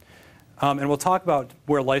 And we'll talk about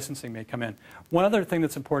where licensing may come in. One other thing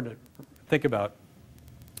that's important to think about,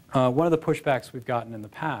 one of the pushbacks we've gotten in the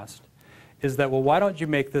past is that, well, why don't you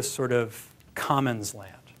make this sort of commons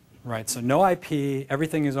land, right? So no IP,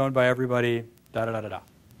 everything is owned by everybody, da-da-da-da-da.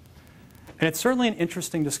 And it's certainly an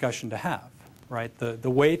interesting discussion to have, right? The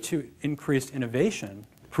way to increase innovation,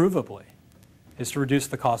 provably, is to reduce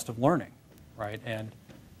the cost of learning, right? And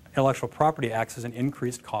intellectual property acts as an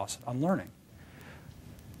increased cost on learning.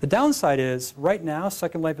 The downside is, right now,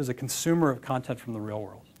 Second Life is a consumer of content from the real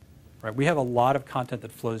world, right? We have a lot of content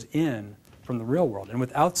that flows in from the real world. And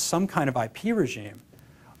without some kind of IP regime,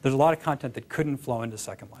 there's a lot of content that couldn't flow into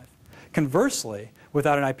Second Life. Conversely,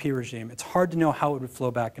 without an IP regime, it's hard to know how it would flow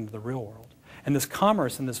back into the real world. And this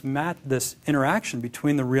commerce and this interaction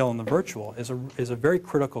between the real and the virtual is a very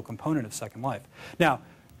critical component of Second Life. Now,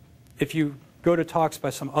 if you go to talks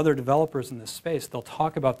by some other developers in this space, they'll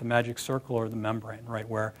talk about the magic circle or the membrane, right,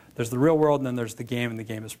 where there's the real world and then there's the game, and the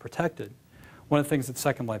game is protected. One of the things that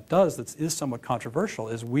Second Life does that is somewhat controversial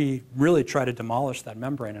is we really try to demolish that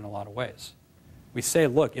membrane in a lot of ways. We say,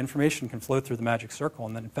 look, information can flow through the magic circle,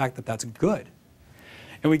 and then in fact that's good.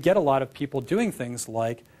 And we get a lot of people doing things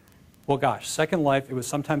like, well, gosh, Second Life, it was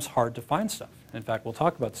sometimes hard to find stuff. In fact, we'll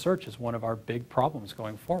talk about search as one of our big problems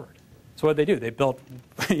going forward. So what did they do? They built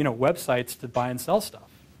websites to buy and sell stuff.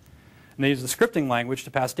 And they used the scripting language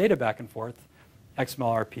to pass data back and forth,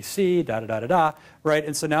 XML RPC, da-da-da-da-da, right?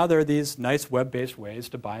 And so now there are these nice web-based ways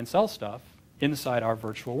to buy and sell stuff inside our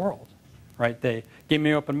virtual world, right?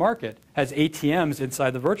 Gaming Open Market has ATMs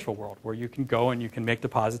inside the virtual world where you can go and you can make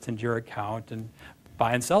deposits into your account and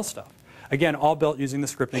buy and sell stuff. Again, all built using the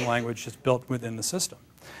scripting language just built within the system.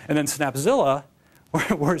 And then Snapzilla,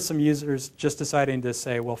 were some users just deciding to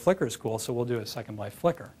say, well, Flickr is cool, so we'll do a Second Life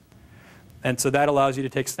Flickr. And so that allows you to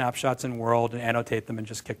take snapshots in World and annotate them and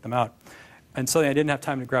just kick them out. And something I didn't have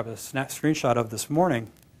time to grab a screenshot of this morning,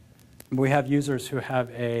 we have users who have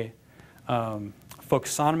a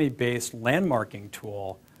folksonomy-based landmarking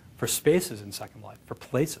tool for spaces in Second Life, for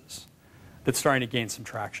places. that's starting to gain some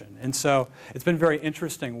traction. And so it's been very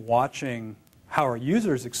interesting watching how our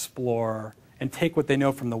users explore and take what they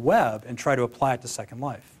know from the web and try to apply it to Second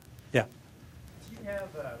Life. Yeah? Do you have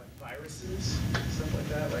like viruses, stuff like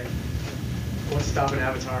that? Like, what's stopping an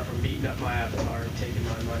avatar from beating up my avatar and taking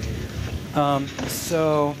my money?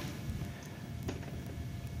 So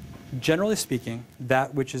generally speaking,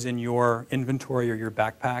 that which is in your inventory or your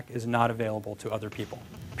backpack is not available to other people,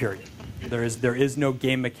 period. There is no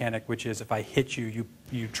game mechanic which is if I hit you,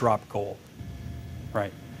 you drop gold,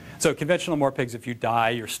 right? So conventional Morpigs, if you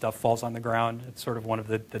die, your stuff falls on the ground. It's sort of one of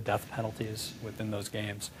the death penalties within those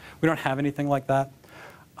games. We don't have anything like that.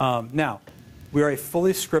 Now, we are a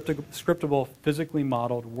fully scriptable, physically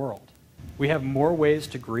modeled world. We have more ways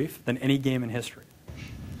to grief than any game in history.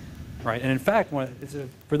 Right? And in fact,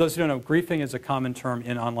 for those who don't know, griefing is a common term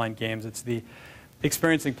in online games. It's the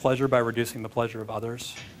experiencing pleasure by reducing the pleasure of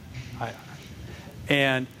others.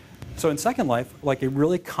 And so in Second Life, like a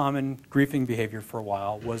really common griefing behavior for a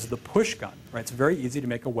while was the push gun. Right? It's very easy to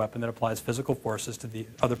make a weapon that applies physical forces to the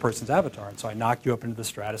other person's avatar. And so I knock you up into the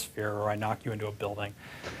stratosphere or I knock you into a building.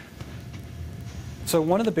 So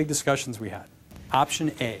one of the big discussions we had,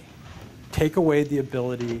 option A, take away the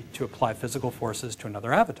ability to apply physical forces to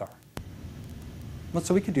another avatar. Well,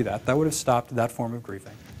 so we could do that. That would have stopped that form of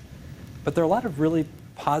griefing. But there are a lot of really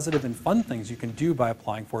positive and fun things you can do by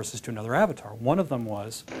applying forces to another avatar. One of them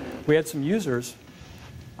was we had some users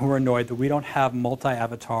who were annoyed that we don't have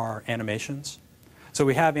multi-avatar animations. So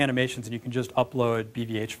we have animations and you can just upload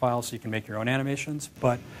BVH files so you can make your own animations,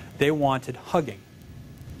 but they wanted hugging.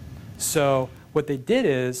 So what they did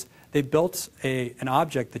is they built an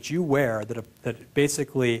object that you wear that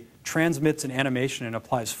basically transmits an animation and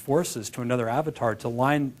applies forces to another avatar to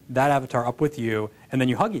line that avatar up with you, and then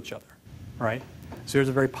you hug each other, right? So there's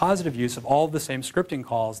a very positive use of all of the same scripting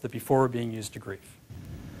calls that before were being used to grief.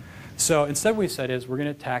 So instead what we said is we're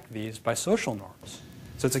going to attack these by social norms.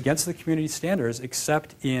 So it's against the community standards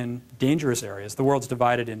except in dangerous areas. The world's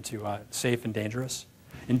divided into safe and dangerous.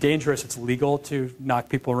 In dangerous, it's legal to knock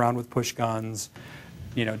people around with push guns,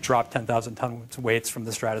 drop 10,000 ton weights from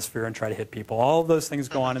the stratosphere and try to hit people. All of those things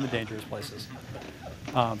go on in the dangerous places.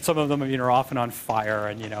 Some of them are often on fire,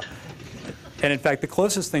 and in fact, the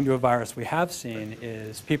closest thing to a virus we have seen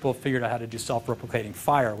is people figured out how to do self-replicating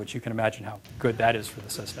fire, which you can imagine how good that is for the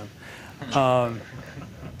system.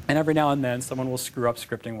 And every now and then, someone will screw up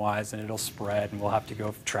scripting-wise, and it'll spread, and we'll have to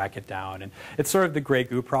go track it down. And it's sort of the gray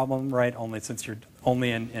goo problem, right? Only since you're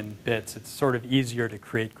only in bits, it's sort of easier to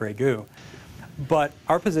create gray goo. But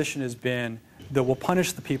our position has been that we'll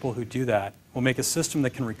punish the people who do that. We'll make a system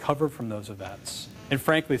that can recover from those events. And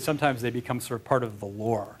frankly, sometimes they become sort of part of the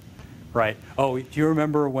lore, right? Oh, do you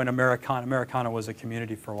remember when Americana was a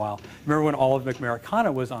community for a while? Remember when all of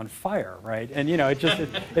Americana was on fire, right? And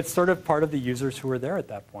it's sort of part of the users who were there at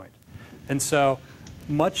that point. And so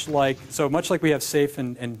much like we have safe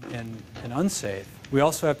and unsafe, we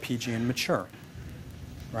also have PG and mature,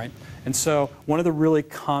 right? And so one of the really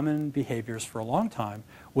common behaviors for a long time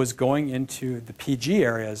was going into the PG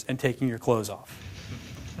areas and taking your clothes off.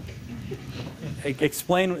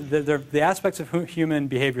 Explain the aspects of human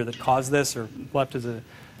behavior that cause this are left as a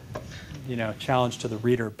challenge to the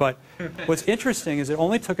reader. But what's interesting is it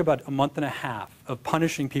only took about a month and a half of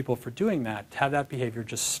punishing people for doing that to have that behavior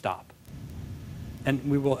just stop. And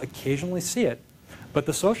we will occasionally see it. But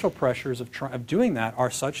the social pressures of doing that are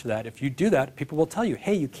such that if you do that, people will tell you,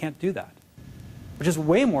 hey, you can't do that, which is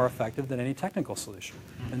way more effective than any technical solution.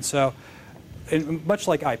 And so, much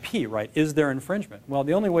like IP, right, is there infringement? Well,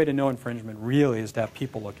 the only way to know infringement really is to have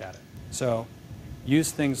people look at it. So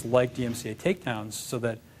use things like DMCA takedowns so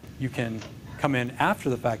that you can come in after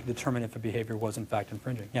the fact and determine if a behavior was in fact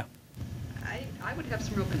infringing. Yeah. I would have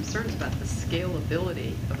some real concerns about the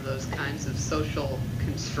scalability of those kinds of social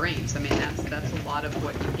constraints. I mean, that's a lot of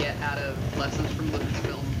what you get out of lessons from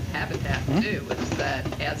Lucasfilm Habitat too, is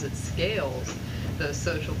that as it scales, those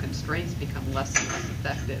social constraints become less and less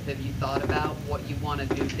effective. Have you thought about what you want to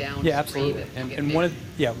do downstream? Yeah, absolutely. And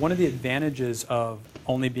one of the advantages of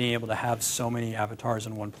only being able to have so many avatars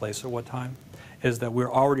in one place at one time is that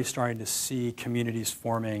we're already starting to see communities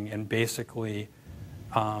forming and basically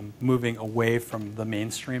moving away from the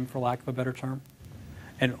mainstream, for lack of a better term.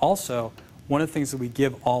 And also, one of the things that we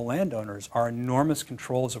give all landowners are enormous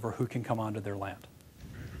controls over who can come onto their land.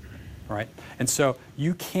 Right? And so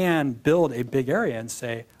you can build a big area and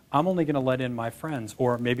say, I'm only going to let in my friends,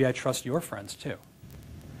 or maybe I trust your friends too.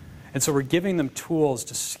 And so we're giving them tools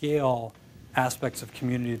to scale aspects of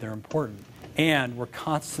community that are important. And we're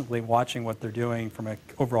constantly watching what they're doing from an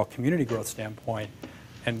overall community growth standpoint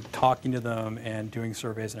and talking to them and doing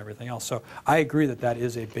surveys and everything else. So I agree that that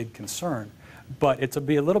is a big concern. But it's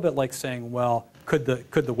be a little bit like saying, well, could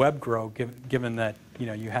the web grow given that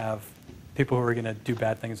you have people who are going to do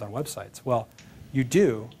bad things on websites? Well, you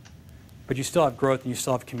do, but you still have growth and you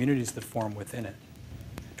still have communities that form within it.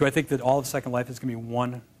 Do I think that all of Second Life is going to be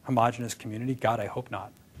one homogeneous community? God, I hope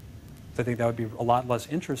not. I think that would be a lot less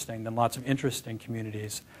interesting than lots of interesting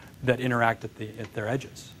communities that interact at their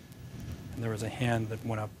edges. And there was a hand that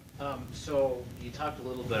went up. So you talked a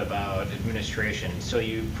little bit about administration. So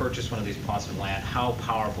you purchased one of these plots of land. How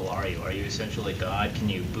powerful are you? Are you essentially God? Can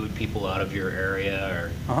you boot people out of your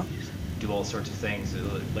area or do all sorts of things?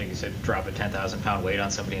 Like you said, drop a 10,000-pound weight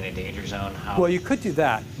on somebody in a danger zone? Well, you could do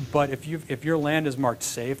that, but if your land is marked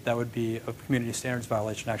safe, that would be a community standards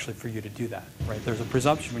violation actually for you to do that, right? There's a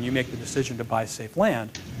presumption when you make the decision to buy safe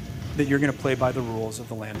land that you're going to play by the rules of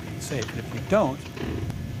the land being safe. And if you don't,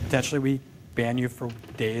 potentially we ban you for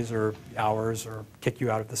days or hours or kick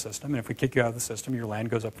you out of the system. And if we kick you out of the system, your land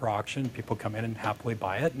goes up for auction, people come in and happily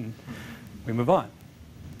buy it, and we move on.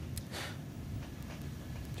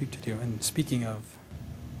 And speaking of,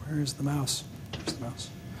 where is the mouse? Where's the mouse?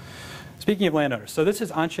 Speaking of landowners, so this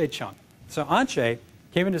is Anshe Chung. So Anshe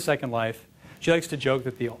came into Second Life. She likes to joke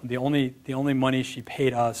that the only money she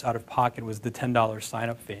paid us out of pocket was the $10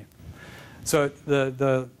 sign-up fee. So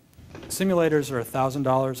the simulators are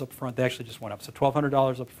 $1,000 up front. They actually just went up. So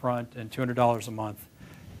 $1,200 up front and $200 a month.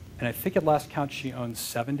 And I think at last count she owns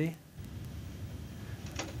 70.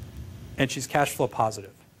 And she's cash flow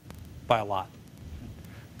positive by a lot.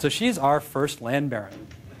 So she's our first land baron.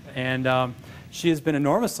 And she has been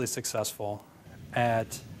enormously successful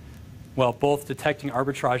at, well, both detecting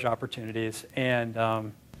arbitrage opportunities and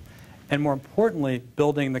more importantly,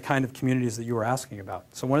 building the kind of communities that you were asking about.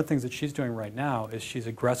 So one of the things that she's doing right now is she's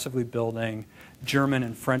aggressively building German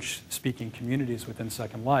and French-speaking communities within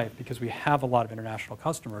Second Life because we have a lot of international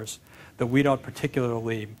customers that we don't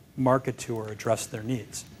particularly market to or address their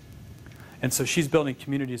needs. And so she's building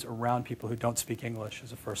communities around people who don't speak English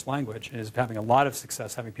as a first language and is having a lot of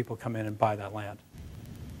success having people come in and buy that land.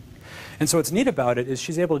 And so what's neat about it is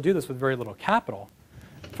she's able to do this with very little capital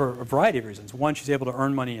for a variety of reasons. One, she's able to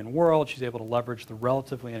earn money in world. She's able to leverage the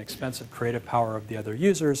relatively inexpensive creative power of the other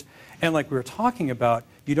users. And like we were talking about,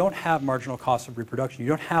 you don't have marginal costs of reproduction. You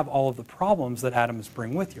don't have all of the problems that atoms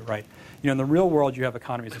bring with you, right? In the real world, you have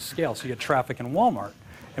economies of scale. So you get traffic in Walmart.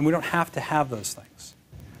 And we don't have to have those things.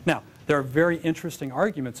 Now, there are very interesting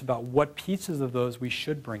arguments about what pieces of those we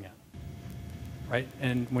should bring in, right?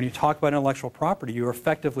 And when you talk about intellectual property, you're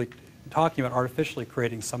effectively talking about artificially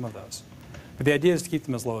creating some of those. But the idea is to keep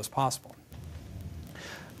them as low as possible.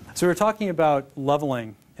 So we were talking about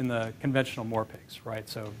leveling in the conventional Moorpigs, right?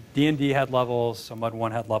 So D&D had levels, so Mud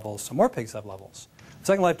 1 had levels, so Moorpigs have levels.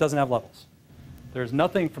 Second Life doesn't have levels. There's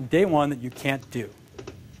nothing from day one that you can't do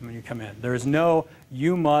when you come in. There's no,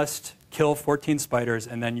 you must kill 14 spiders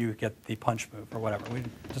and then you get the punch move or whatever.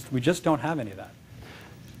 We just don't have any of that.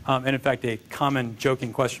 And in fact, a common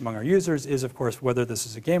joking question among our users is, of course, whether this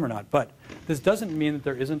is a game or not. But this doesn't mean that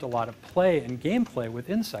there isn't a lot of play and gameplay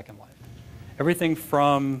within Second Life. Everything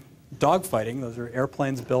from dogfighting, those are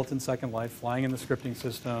airplanes built in Second Life, flying in the scripting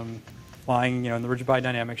system, flying in the rigid body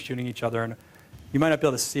dynamics, shooting each other. And you might not be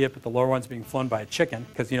able to see it, but the lower one's being flown by a chicken,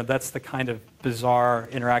 because that's the kind of bizarre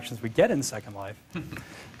interactions we get in Second Life.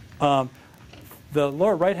 The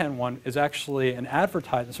lower right-hand one is actually an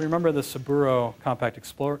advertisement. So remember the Saburo compact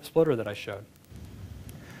exploder that I showed?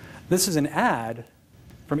 This is an ad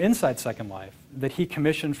from inside Second Life that he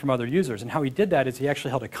commissioned from other users. And how he did that is he actually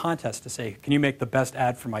held a contest to say, can you make the best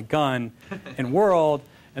ad for my gun in world?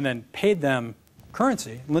 And then paid them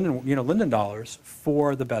currency, Linden dollars,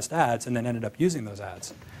 for the best ads, and then ended up using those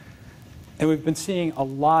ads. And we've been seeing a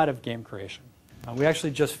lot of game creation. We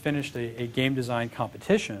actually just finished a game design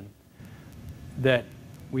competition that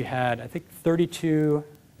we had, I think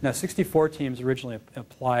 64 teams originally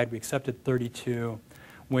applied. We accepted 32.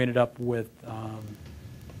 We ended up with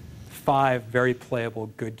 5 very playable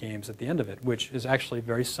good games at the end of it, which is actually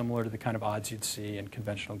very similar to the kind of odds you'd see in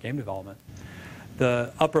conventional game development.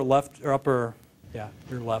 The upper left, or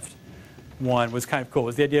your left one was kind of cool. It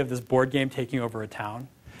was the idea of this board game taking over a town.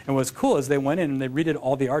 And what's cool is they went in and they redid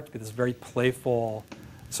all the art to be this very playful,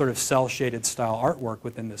 sort of cel-shaded style artwork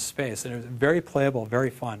within this space. And it was very playable, very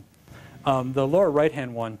fun. The lower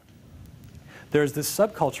right-hand one, there's this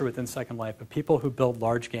subculture within Second Life of people who build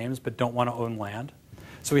large games but don't want to own land.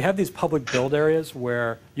 So we have these public build areas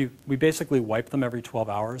where we basically wipe them every 12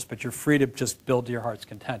 hours, but you're free to just build to your heart's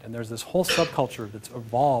content. And there's this whole subculture that's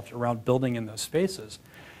evolved around building in those spaces.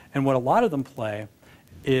 And what a lot of them play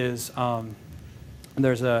is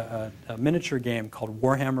there's a miniature game called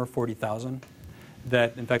Warhammer 40,000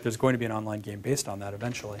 that, in fact, there's going to be an online game based on that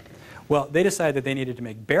eventually. Well, they decided that they needed to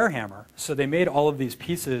make Bearhammer, so they made all of these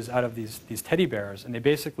pieces out of these teddy bears, and they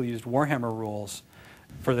basically used Warhammer rules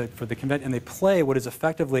for the convention, and they play what is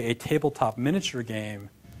effectively a tabletop miniature game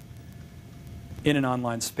in an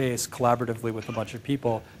online space collaboratively with a bunch of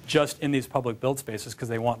people just in these public build spaces because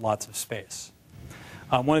they want lots of space.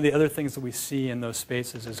 One of the other things that we see in those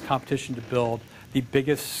spaces is competition to build the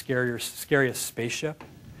biggest, scariest spaceship.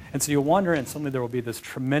 And so you'll wander in, suddenly there will be this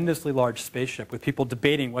tremendously large spaceship with people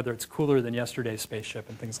debating whether it's cooler than yesterday's spaceship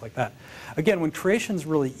and things like that. Again, when creation's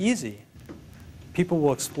really easy, people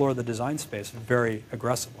will explore the design space very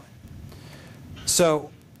aggressively.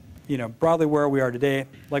 So, broadly where we are today,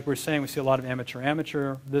 like we're saying, we see a lot of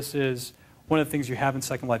amateur. This is one of the things you have in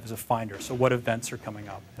Second Life is a finder. So what events are coming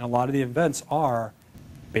up? And a lot of the events are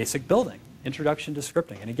basic building, introduction to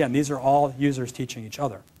scripting. And again, these are all users teaching each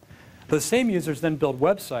other. The same users then build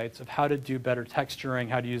websites of how to do better texturing,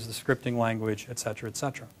 how to use the scripting language, et cetera, et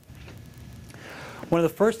cetera. One of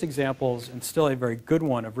the first examples, and still a very good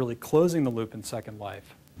one, of really closing the loop in Second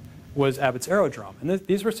Life was Abbott's Aerodrome. And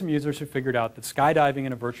these were some users who figured out that skydiving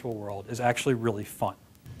in a virtual world is actually really fun.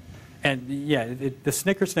 And yeah, the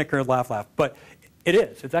snicker, laugh, but it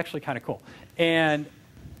is. It's actually kind of cool. And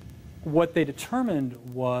what they determined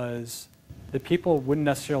was that people wouldn't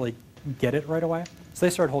necessarily get it right away. So they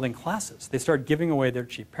started holding classes. They started giving away their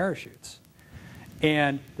cheap parachutes.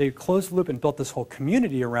 And they closed the loop and built this whole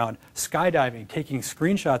community around skydiving, taking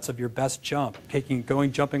screenshots of your best jump,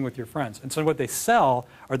 going jumping with your friends. And so what they sell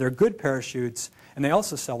are their good parachutes, and they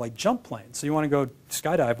also sell like jump planes. So you want to go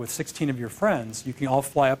skydive with 16 of your friends, you can all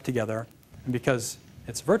fly up together, and because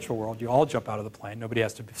it's a virtual world, you all jump out of the plane. Nobody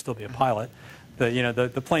has to still be a pilot.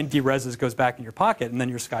 The plane de-reses, goes back in your pocket, and then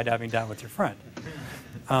you're skydiving down with your friend.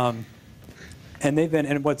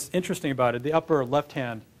 And what's interesting about it, the upper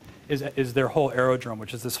left-hand is their whole aerodrome,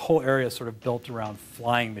 which is this whole area sort of built around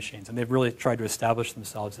flying machines. And they've really tried to establish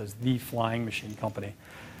themselves as the flying machine company.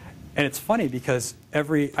 And it's funny because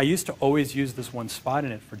I used to always use this one spot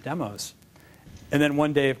in it for demos. And then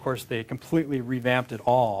one day, of course, they completely revamped it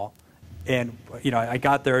all. And I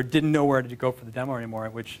got there, didn't know where to go for the demo anymore,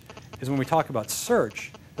 which is when we talk about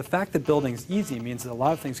search, the fact that building's easy means that a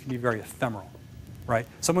lot of things can be very ephemeral, right?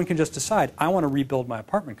 Someone can just decide, I want to rebuild my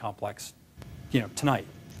apartment complex, tonight,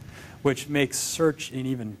 which makes search an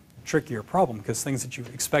even trickier problem because things that you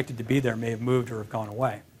expected to be there may have moved or have gone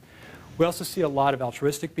away. We also see a lot of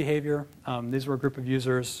altruistic behavior. These were a group of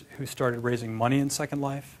users who started raising money in Second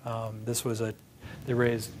Life. They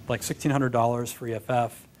raised like $1,600 for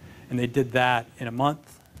EFF, and they did that in a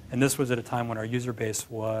month. And this was at a time when our user base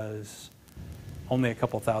was only a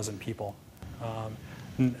couple thousand people.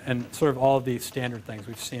 And sort of all of these standard things.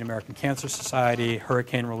 We've seen American Cancer Society,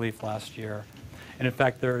 hurricane relief last year. And in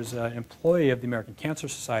fact, there's an employee of the American Cancer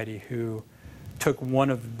Society who took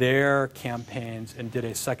one of their campaigns and did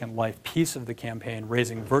a Second Life piece of the campaign,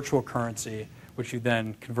 raising virtual currency, which you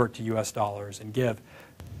then convert to US dollars and give.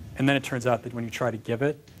 And then it turns out that when you try to give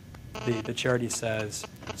it, the charity says,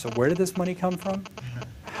 so where did this money come from?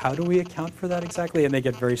 How do we account for that exactly? And they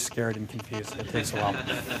get very scared and confused. It takes a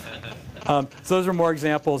while. So those are more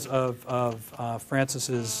examples of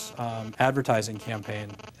Francis's advertising campaign.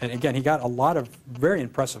 And again, he got a lot of very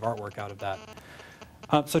impressive artwork out of that.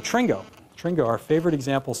 So Tringo, our favorite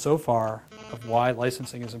example so far of why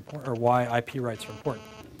licensing is important, or why IP rights are important.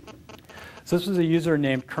 So this was a user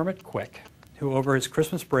named Kermit Quick, who over his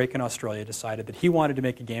Christmas break in Australia decided that he wanted to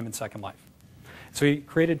make a game in Second Life. So he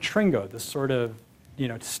created Tringo, this sort of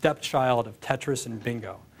stepchild of Tetris and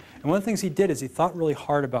Bingo. And one of the things he did is he thought really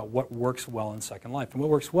hard about what works well in Second Life. And what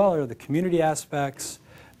works well are the community aspects,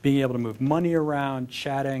 being able to move money around,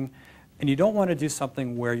 chatting. And you don't want to do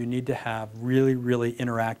something where you need to have really, really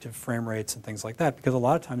interactive frame rates and things like that, because a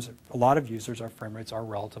lot of times, a lot of users, our frame rates are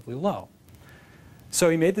relatively low. So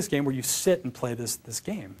he made this game where you sit and play this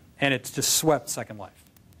game, and it's just swept Second Life.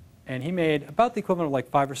 And he made about the equivalent of like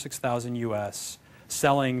 5,000 or 6,000 US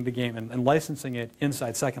selling the game and licensing it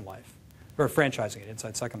inside Second Life, or franchising it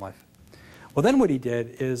inside Second Life. Well, then what he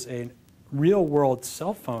did is a real-world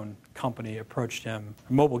cell phone company approached him,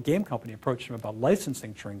 a mobile game company approached him about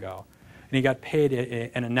licensing Tringo, and he got paid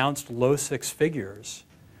an announced low six figures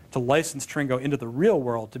to license Tringo into the real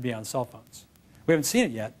world to be on cell phones. We haven't seen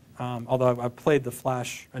it yet, although I've played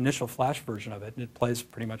the initial Flash version of it, and it plays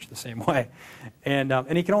pretty much the same way. And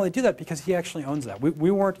he can only do that because he actually owns that.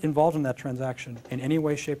 We weren't involved in that transaction in any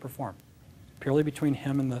way, shape, or form, purely between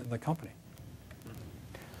him and the company.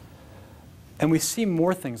 And we see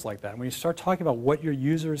more things like that. When you start talking about what your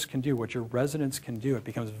users can do, what your residents can do, it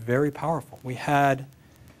becomes very powerful. We had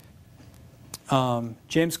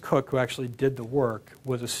James Cook, who actually did the work,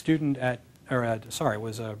 was a student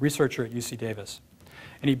was a researcher at UC Davis.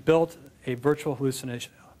 And he built a virtual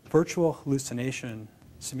hallucination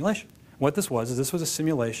simulation. What this was is this was a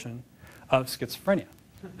simulation of schizophrenia.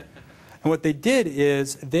 And what they did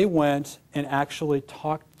is they went and actually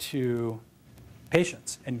talked to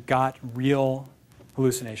patients and got real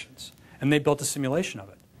hallucinations. And they built a simulation of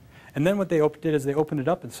it. And then what they did is they opened it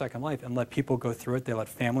up in Second Life and let people go through it. They let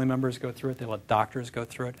family members go through it. They let doctors go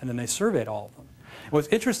through it. And then they surveyed all of them. And what's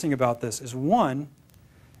interesting about this is, one,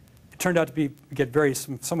 it turned out to get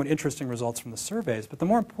somewhat interesting results from the surveys. But the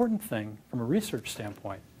more important thing from a research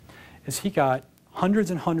standpoint is he got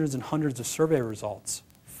hundreds and hundreds and hundreds of survey results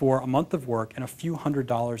for a month of work and a few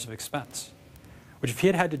 $100s of expense. Which if he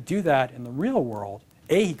had had to do that in the real world,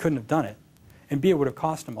 A, he couldn't have done it, and B, it would have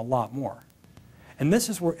cost him a lot more. And this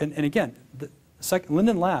is where, and again,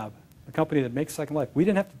 Linden Lab, the company that makes Second Life, we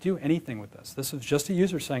didn't have to do anything with this. This was just a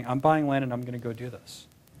user saying, I'm buying land and I'm going to go do this.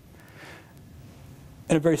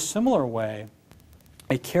 In a very similar way,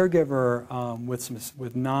 a caregiver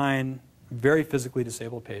with 9 very physically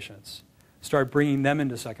disabled patients started bringing them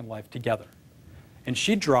into Second Life together. And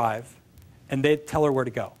she'd drive, and they'd tell her where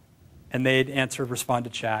to go. And they'd answer, respond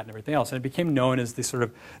to chat, and everything else. And it became known as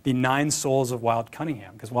the 9 souls of Wild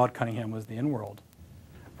Cunningham, because Wild Cunningham was the in-world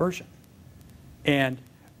version. And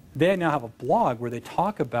they now have a blog where they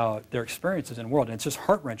talk about their experiences in world, and it's just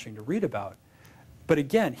heart-wrenching to read about. But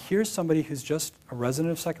again, here's somebody who's just a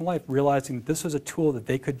resident of Second Life realizing that this was a tool that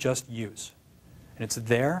they could just use. And it's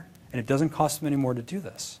there, and it doesn't cost them any more to do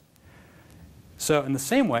this. So in the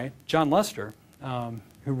same way, John Lester,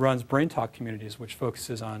 who runs Brain Talk Communities, which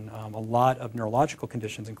focuses on a lot of neurological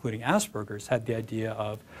conditions, including Asperger's, had the idea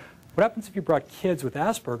of what happens if you brought kids with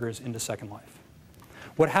Asperger's into Second Life?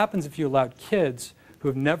 What happens if you allowed kids who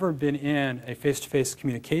have never been in a face-to-face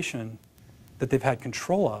communication that they've had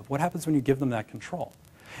control of? What happens when you give them that control?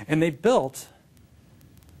 And they built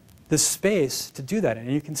this space to do that.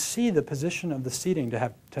 And you can see the position of the seating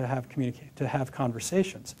to have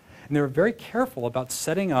conversations. And they were very careful about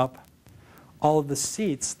setting up all of the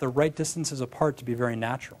seats the right distances apart to be very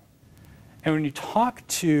natural. And when you talk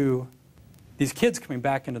to these kids coming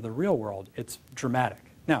back into the real world, it's dramatic.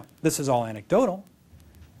 Now, this is all anecdotal,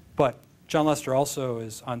 but John Lester also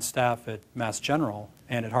is on staff at Mass General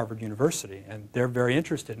and at Harvard University, and they're very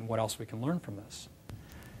interested in what else we can learn from this.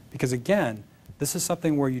 Because again, this is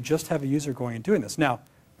something where you just have a user going and doing this. Now,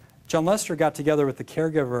 John Lester got together with the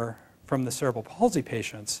caregiver from the cerebral palsy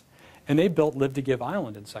patients, and they built Live to Give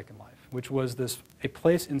Island in Second Life, which was a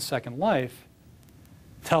place in Second Life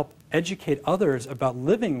to help educate others about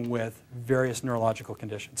living with various neurological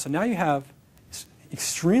conditions. So now you have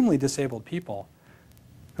extremely disabled people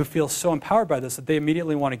who feel so empowered by this that they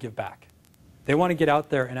immediately want to give back. They want to get out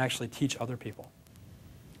there and actually teach other people.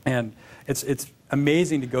 And it's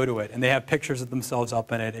amazing to go to it. And they have pictures of themselves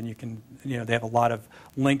up in it, and they have a lot of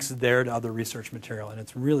links there to other research material, and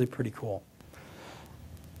it's really pretty cool.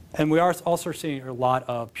 And we are also seeing a lot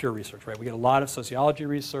of pure research, right? We get a lot of sociology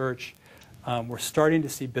research. We're starting to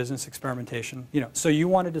see business experimentation. So you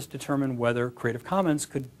wanted to determine whether Creative Commons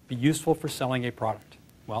could be useful for selling a product.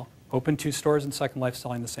 Well, open 2 stores in Second Life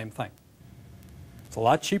selling the same thing. It's a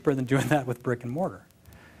lot cheaper than doing that with brick and mortar.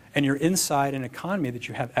 And you're inside an economy that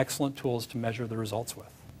you have excellent tools to measure the results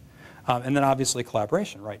with. And then obviously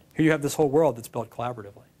collaboration, right? Here you have this whole world that's built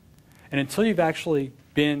collaboratively. And until you've actually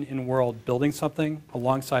been in world building something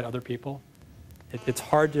alongside other people, it's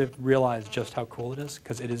hard to realize just how cool it is,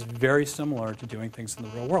 because it is very similar to doing things in the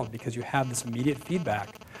real world, because you have this immediate feedback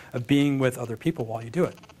of being with other people while you do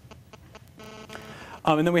it.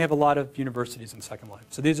 And then we have a lot of universities in Second Life.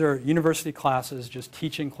 So these are university classes, just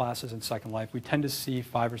teaching classes in Second Life. We tend to see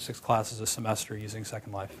 5 or 6 classes a semester using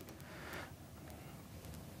Second Life.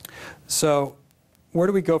 So where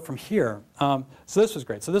do we go from here? So this was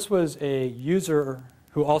great. So this was a user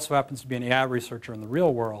who also happens to be an AI researcher in the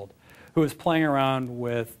real world, who was playing around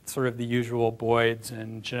with sort of the usual Boids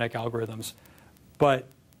and genetic algorithms. But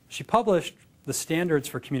she published the standards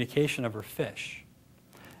for communication of her fish.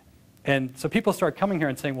 And so people start coming here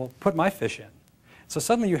and saying, well, put my fish in. So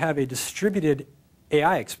suddenly you have a distributed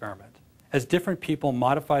AI experiment as different people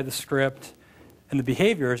modify the script and the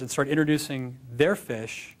behaviors and start introducing their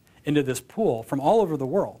fish into this pool from all over the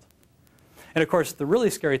world. And of course, the really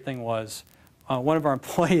scary thing was one of our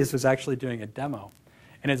employees was actually doing a demo.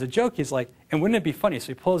 And as a joke, he's like, and wouldn't it be funny? So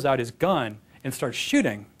he pulls out his gun and starts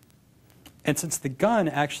shooting. And since the gun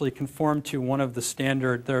actually conformed to one of the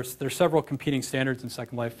standard, there's several competing standards in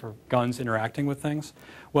Second Life for guns interacting with things.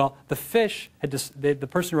 Well, the fish had the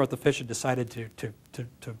person who wrote the fish had decided to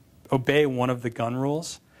obey one of the gun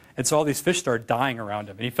rules, and so all these fish started dying around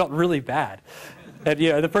him, and he felt really bad. And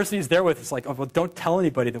the person he's there with is like, oh, well, don't tell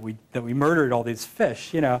anybody that we murdered all these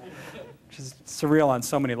fish, which is surreal on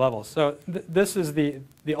so many levels. So this is the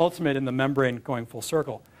ultimate in the membrane going full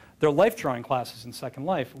circle. There are life drawing classes in Second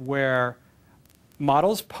Life where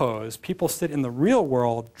models pose, people sit in the real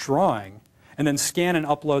world drawing, and then scan and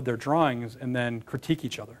upload their drawings and then critique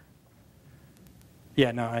each other.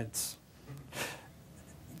 Yeah, no, it's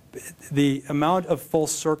the amount of full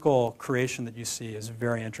circle creation that you see is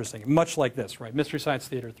very interesting. Much like this, right? Mystery Science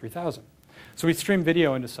Theater 3000. So we stream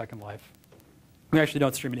video into Second Life. We actually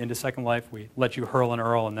don't stream it into Second Life. We let you hurl and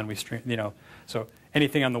earl, and then we stream, so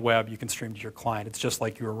anything on the web you can stream to your client. It's just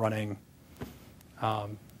like you were running,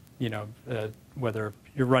 whether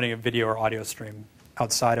you're running a video or audio stream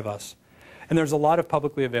outside of us. And there's a lot of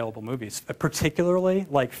publicly available movies, particularly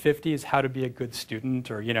like 50s How to Be a Good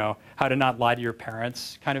Student or, How to Not Lie to Your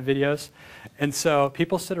Parents kind of videos. And so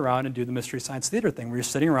people sit around and do the Mystery Science Theater thing where you're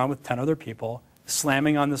sitting around with 10 other people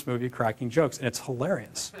slamming on this movie, cracking jokes, and it's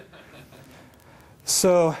hilarious.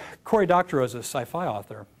 So Cory Ondrejka is a sci-fi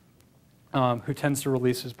author who tends to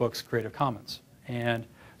release his books Creative Commons. And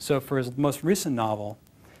so for his most recent novel,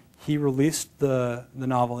 he released the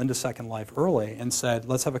novel into Second Life early and said,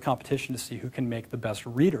 let's have a competition to see who can make the best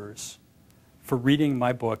readers for reading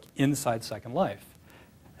my book inside Second Life.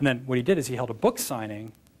 And then what he did is he held a book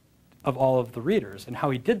signing of all of the readers. And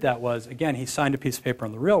how he did that was, again, he signed a piece of paper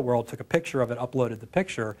in the real world, took a picture of it, uploaded the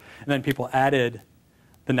picture, and then people added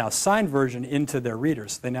the now signed version into their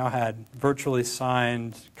readers. They now had virtually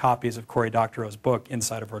signed copies of Cory Ondrejka's book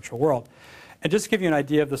inside a virtual world. And just to give you an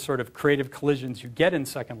idea of the sort of creative collisions you get in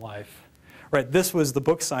Second Life, right, this was the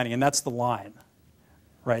book signing, and that's the line.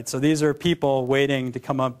 Right, so these are people waiting to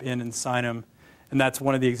come up in and sign them, and that's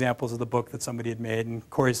one of the examples of the book that somebody had made, and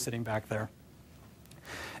Cory's sitting back there.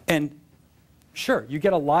 And sure, you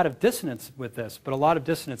get a lot of dissonance with this, but a lot of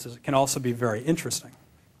dissonances can also be very interesting.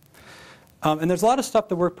 And there's a lot of stuff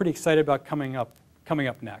that we're pretty excited about coming up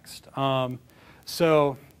next.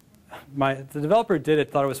 The developer did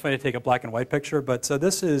it, thought it was funny to take a black and white picture, but so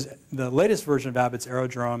this is the latest version of Abbott's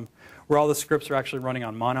Aerodrome, where all the scripts are actually running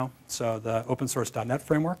on Mono, so the open source .NET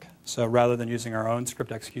framework. So rather than using our own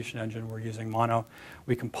script execution engine, we're using Mono.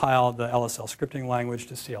 We compile the LSL scripting language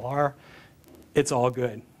to CLR. It's all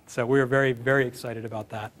good. So we are very, very excited about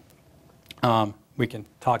that. We can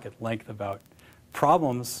talk at length about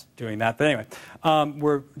problems doing that. But anyway,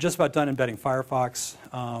 we're just about done embedding Firefox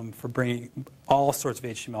for bringing all sorts of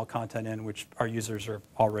HTML content in, which our users are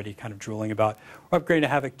already kind of drooling about. We're upgrading to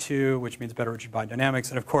Havoc 2, which means better rigid body dynamics,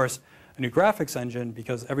 and of course, a new graphics engine,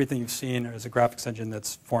 because everything you've seen is a graphics engine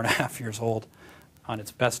that's 4.5 years old on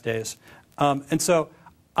its best days. And so,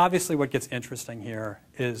 obviously, what gets interesting here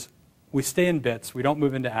is we stay in bits. We don't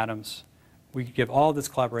move into atoms. We give all this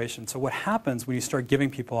collaboration. So what happens when you start giving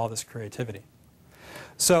people all this creativity?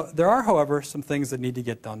 So there are, however, some things that need to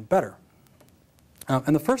get done better.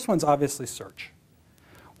 And the first one's obviously search.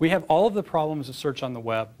 We have all of the problems of search on the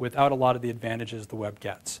web without a lot of the advantages the web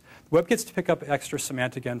gets. The web gets to pick up extra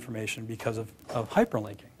semantic information because of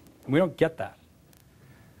hyperlinking. And we don't get that.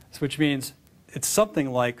 So which means it's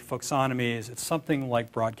something like folksonomies. It's something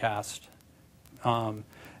like broadcast.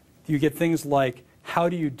 You get things like, how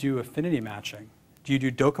do you do affinity matching? Do you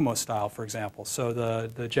do Docomo style, for example? So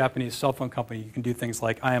the Japanese cell phone company, you can do things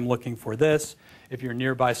like, I am looking for this. If you're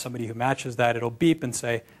nearby somebody who matches that, it'll beep and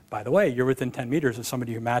say, by the way, you're within 10 meters of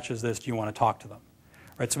somebody who matches this. Do you want to talk to them?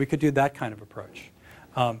 Right, so we could do that kind of approach.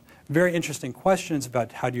 Very interesting questions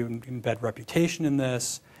about how do you embed reputation in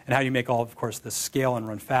this, and how do you make all, of course, this scale and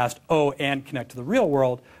run fast, and connect to the real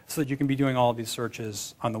world so that you can be doing all of these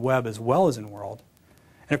searches on the web as well as in world.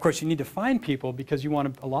 And of course, you need to find people because you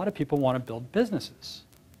want to, a lot of people want to build businesses.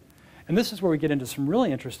 And this is where we get into some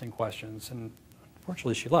really interesting questions. And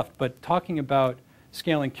unfortunately, she left. But talking about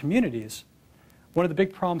scaling communities, one of the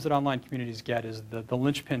big problems that online communities get is the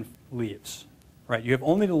linchpin leaves. Right? You have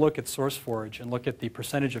only to look at SourceForge and look at the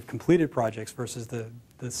percentage of completed projects versus the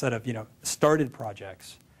set of started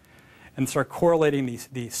projects, and start correlating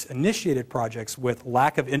these initiated projects with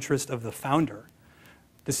lack of interest of the founder,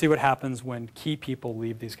 to see what happens when key people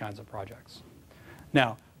leave these kinds of projects.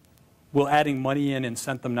 Now, will adding money in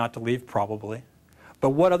incent them not to leave? Probably. But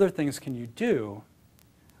what other things can you do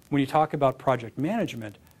when you talk about project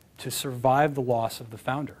management to survive the loss of the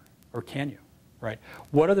founder? Or can you? Right?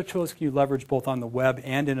 What other tools can you leverage both on the web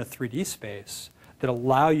and in a 3D space that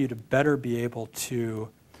allow you to better be able to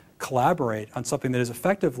collaborate on something that is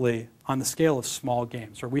effectively on the scale of small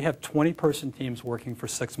games. Where we have 20-person teams working for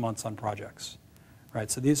 6 months on projects,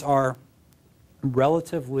 right? So these are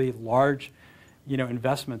relatively large,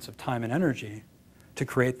 investments of time and energy to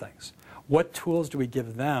create things. What tools do we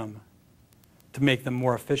give them to make them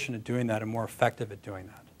more efficient at doing that and more effective at doing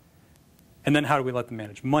that? And then how do we let them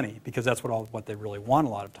manage money? Because that's what they really want a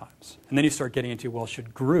lot of times. And then you start getting into, well,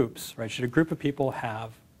 should groups, right? Should a group of people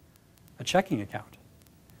have a checking account?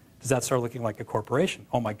 Does that start looking like a corporation?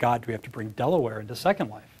 Oh my God, do we have to bring Delaware into Second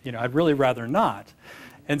Life? I'd really rather not.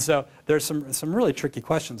 And so there's some really tricky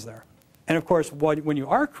questions there. And of course, when you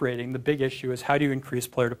are creating, the big issue is how do you increase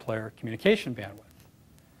player-to-player communication bandwidth?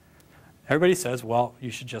 Everybody says, well,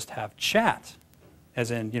 you should just have chat,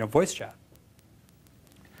 as in voice chat.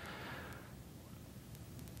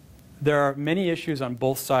 There are many issues on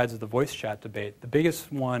both sides of the voice chat debate. The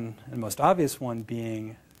biggest one and most obvious one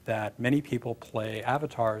being that many people play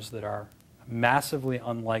avatars that are massively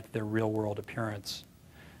unlike their real-world appearance.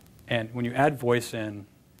 And when you add voice in,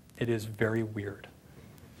 it is very weird,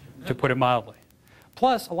 to put it mildly.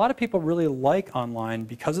 Plus, a lot of people really like online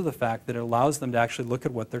because of the fact that it allows them to actually look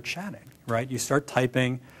at what they're chatting, right? You start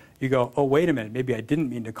typing, you go, oh, wait a minute, maybe I didn't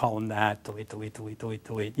mean to call him that, delete, delete, delete, delete,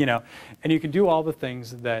 delete, And you can do all the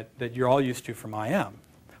things that you're all used to from IM.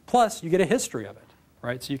 Plus, you get a history of it,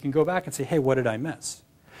 right? So you can go back and say, hey, what did I miss?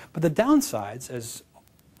 But the downsides, as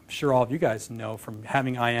I'm sure all of you guys know from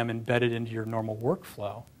having IM embedded into your normal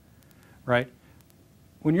workflow, right?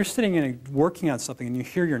 When you're sitting in working on something and you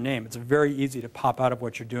hear your name, it's very easy to pop out of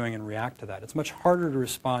what you're doing and react to that. It's much harder to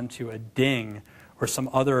respond to a ding or some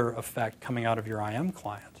other effect coming out of your IM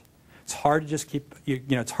client. It's hard to just keep,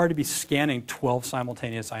 it's hard to be scanning 12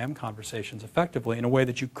 simultaneous IM conversations effectively in a way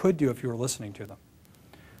that you could do if you were listening to them.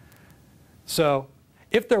 So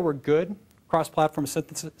if there were good cross-platform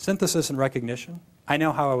synthesis and recognition, I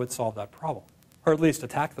know how I would solve that problem, or at least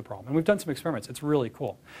attack the problem. And we've done some experiments. It's really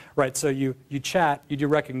cool. Right, so you chat, you do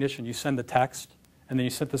recognition, you send the text, and then you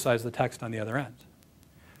synthesize the text on the other end.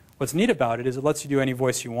 What's neat about it is it lets you do any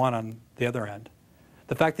voice you want on the other end.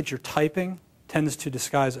 The fact that you're typing tends to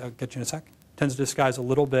disguise, I'll get you in a sec, tends to disguise a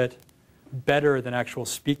little bit better than actual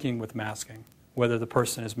speaking with masking, whether the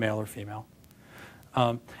person is male or female.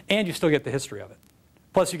 And you still get the history of it.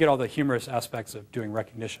 Plus, you get all the humorous aspects of doing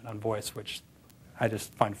recognition on voice, which I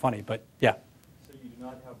just find funny, but yeah. So you do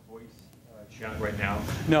not have voice chat right now?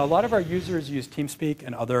 No, a lot of our users use TeamSpeak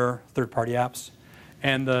and other third-party apps.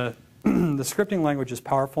 And the scripting language is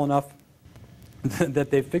powerful enough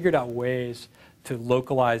that they've figured out ways to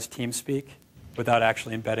localize TeamSpeak without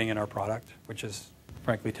actually embedding in our product, which is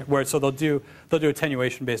frankly, so they'll do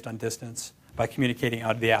attenuation based on distance by communicating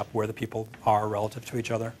out of the app where the people are relative to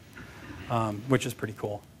each other. Which is pretty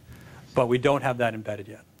cool. But we don't have that embedded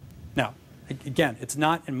yet. Now, again, it's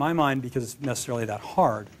not, in my mind, because it's necessarily that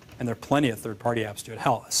hard, and there are plenty of third-party apps to it.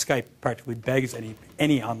 Hell, Skype practically begs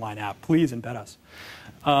any online app, please embed us.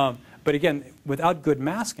 But again, without good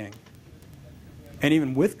masking, and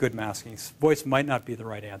even with good masking, voice might not be the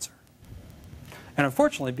right answer. And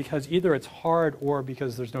unfortunately, because either it's hard or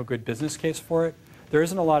because there's no good business case for it, there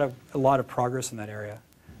isn't a lot of progress in that area.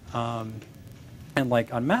 And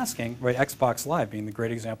like on masking, right, Xbox Live being the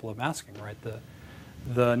great example of masking, right?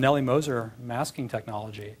 The Nellie Moser masking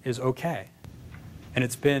technology is okay. And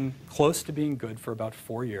it's been close to being good for about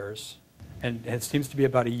 4 years. And it seems to be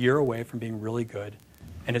about a year away from being really good.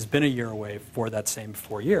 And it's been a year away for that same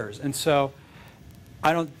 4 years. And so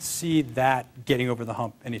I don't see that getting over the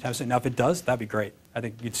hump anytime soon. Now, if it does, that'd be great. I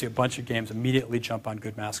think you'd see a bunch of games immediately jump on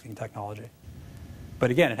good masking technology.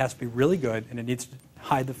 But again, it has to be really good, and it needs to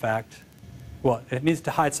hide the fact, well, it needs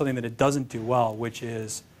to hide something that it doesn't do well, which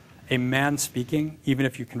is a man speaking, even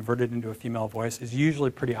if you convert it into a female voice, is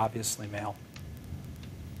usually pretty obviously male.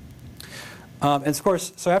 And of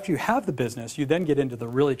course, so after you have the business, you then get into the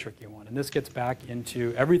really tricky one. And this gets back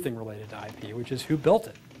into everything related to IP, which is who built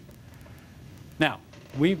it. Now,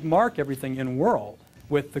 we mark everything in world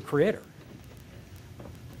with the creator.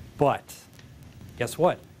 But guess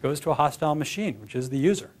what? It goes to a hostile machine, which is the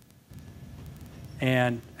user.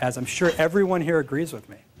 And as I'm sure everyone here agrees with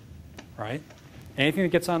me, right? Anything that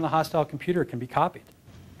gets on the hostile computer can be copied.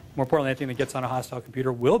 More importantly, anything that gets on a hostile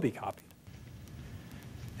computer will be copied.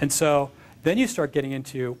 And so then you start getting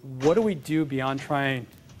into what do we do beyond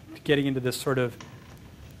getting into this sort of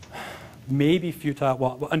maybe futile,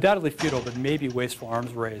 well, undoubtedly futile, but maybe wasteful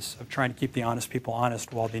arms race of trying to keep the honest people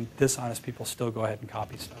honest while the dishonest people still go ahead and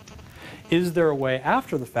copy stuff. Is there a way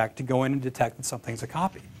after the fact to go in and detect that something's a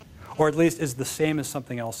copy? Or at least is the same as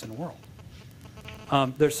something else in the world?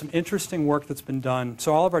 There's some interesting work that's been done.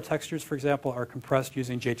 So all of our textures, for example, are compressed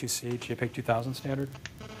using J2C, JPEG 2000 standard.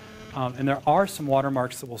 And there are some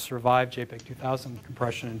watermarks that will survive JPEG 2000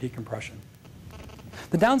 compression and decompression.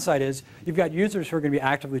 The downside is you've got users who are going to be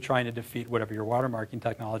actively trying to defeat whatever your watermarking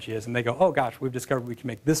technology is, and they go, oh gosh, we've discovered we can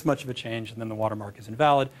make this much of a change, and then the watermark is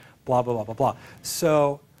invalid, blah, blah, blah, blah, blah.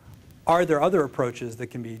 So are there other approaches that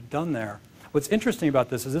can be done there? What's interesting about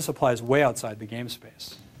this is this applies way outside the game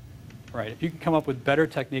space. Right? If you can come up with better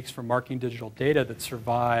techniques for marking digital data that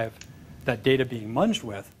survive that data being munged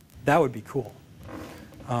with, that would be cool.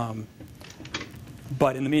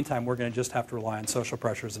 But in the meantime, we're going to just have to rely on social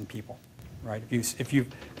pressures and people. Right? If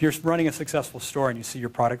you're running a successful store and you see your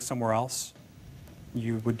product somewhere else,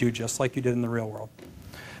 you would do just like you did in the real world.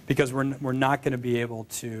 Because we're not going to be able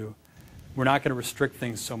to, we're not going to restrict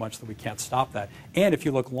things so much that we can't stop that. And if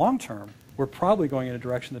you look long term, we're probably going in a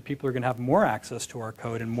direction that people are going to have more access to our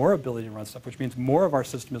code and more ability to run stuff, which means more of our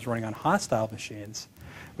system is running on hostile machines,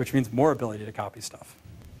 which means more ability to copy stuff.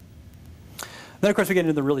 Then, of course, we get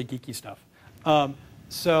into the really geeky stuff.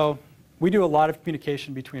 So we do a lot of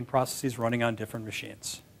communication between processes running on different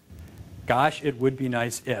machines. Gosh, it would be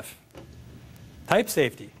nice if. Type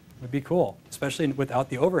safety would be cool, especially without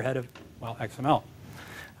the overhead of, well,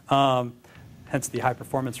 XML. Hence the high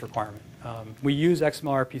performance requirement. We use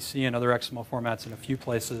XML RPC and other XML formats in a few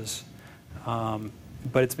places,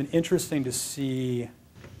 but it's been interesting to see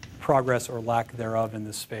progress or lack thereof in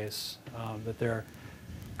this space.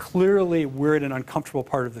 Clearly, we're at an uncomfortable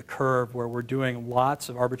part of the curve where we're doing lots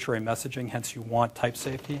of arbitrary messaging, hence you want type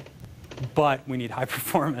safety, but we need high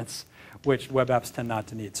performance, which web apps tend not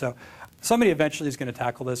to need. So somebody eventually is going to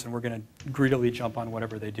tackle this, and we're going to greedily jump on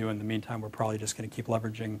whatever they do. In the meantime, we're probably just going to keep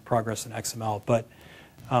leveraging progress in XML. But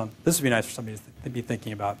this would be nice for somebody to be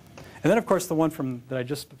thinking about. And then, of course, the one that I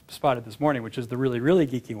just spotted this morning, which is the really, really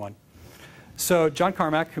geeky one. So John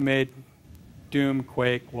Carmack, who made Doom,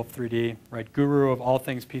 Quake, Wolf 3D, right, guru of all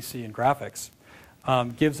things PC and graphics,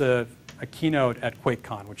 gives a keynote at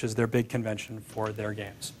QuakeCon, which is their big convention for their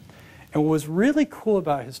games. And what was really cool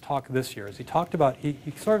about his talk this year is he talked about, he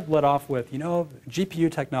sort of led off with, you know, GPU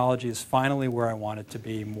technology is finally where I want it to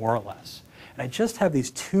be, more or less. And I just have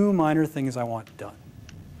these two minor things I want done.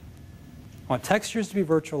 I want textures to be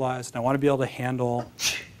virtualized, and I want to be able to handle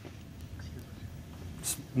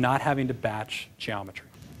not having to batch geometry.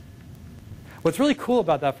 What's really cool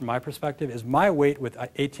about that from my perspective is my weight with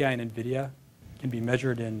ATI and NVIDIA can be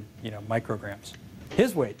measured in micrograms.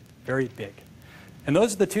 His weight, very big. And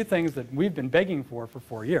those are the two things that we've been begging for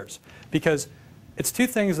 4 years, because it's two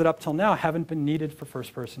things that up till now haven't been needed for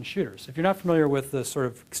first-person shooters. If you're not familiar with the sort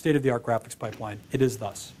of state-of-the-art graphics pipeline, it is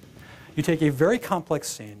thus. You take a very complex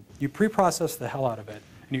scene, you pre-process the hell out of it,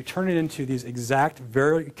 and you turn it into these exact,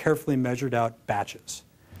 very carefully measured out batches.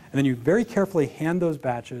 And then you very carefully hand those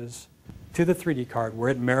batches to the 3D card where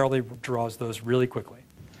it merrily draws those really quickly.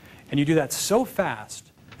 And you do that so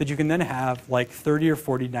fast that you can then have like 30 or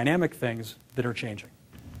 40 dynamic things that are changing.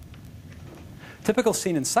 Typical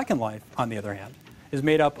scene in Second Life, on the other hand, is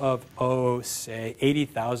made up of, say,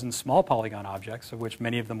 80,000 small polygon objects, of which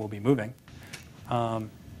many of them will be moving,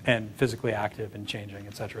 and physically active and changing,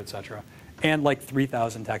 et cetera, and like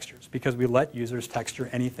 3,000 textures, because we let users texture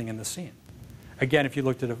anything in the scene. Again, if you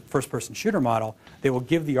looked at a first-person shooter model, they will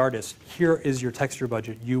give the artist, here is your texture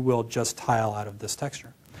budget, you will just tile out of this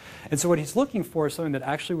texture. And so what he's looking for is something that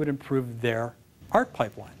actually would improve their art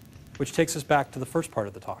pipeline, which takes us back to the first part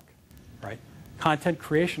of the talk, right? Content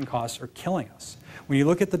creation costs are killing us. When you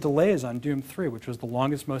look at the delays on Doom 3, which was the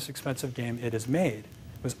longest, most expensive game it has made,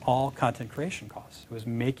 it was all content creation costs. It was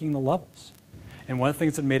making the levels. And one of the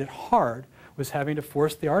things that made it hard was having to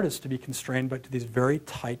force the artists to be constrained by these very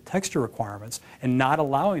tight texture requirements and not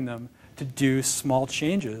allowing them to do small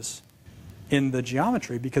changes in the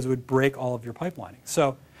geometry because it would break all of your pipelining.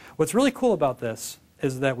 So what's really cool about this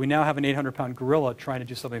is that we now have an 800-pound gorilla trying to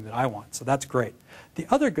do something that I want. So that's great. The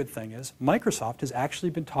other good thing is Microsoft has actually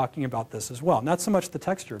been talking about this as well. Not so much the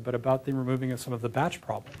texture, but about the removing of some of the batch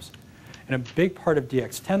problems. And a big part of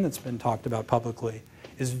DX10 that's been talked about publicly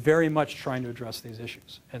is very much trying to address these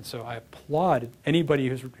issues. And so I applaud anybody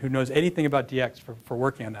who knows anything about DX for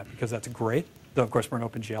working on that, because that's great, though of course we're an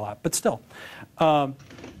OpenGL app. But still,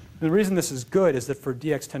 the reason this is good is that for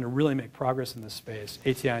DX10 to really make progress in this space,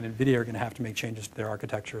 ATI and NVIDIA are going to have to make changes to their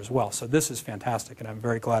architecture as well. So this is fantastic, and I'm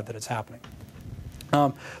very glad that it's happening.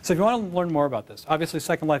 So if you want to learn more about this, obviously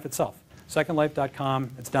Second Life itself,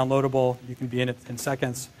 secondlife.com, it's downloadable, you can be in it in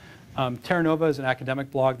seconds. Terra Nova is an academic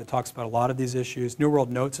blog that talks about a lot of these issues. New World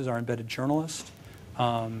Notes is our embedded journalist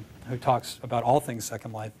who talks about all things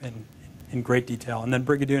Second Life in great detail. And then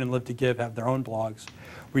Brigadoon and Live to Give have their own blogs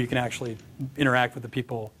where you can actually interact with the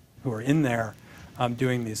people who are in there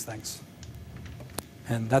doing these things.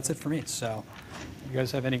 And that's it for me. So you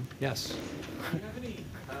guys have any? Yes? Do you have any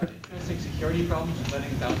interesting security problems with letting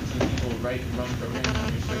thousands of people write and run programs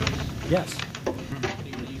on your servers? Yes. Can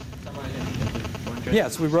you release summarize anything? Yeah,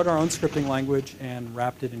 so we wrote our own scripting language and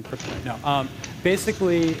wrapped it in crypto. No,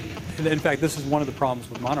 basically, in fact, this is one of the problems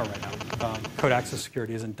with Mono right now. Code access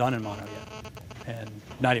security isn't done in Mono yet, and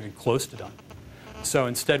not even close to done. So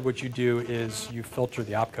instead, what you do is you filter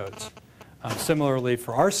the opcodes. Similarly,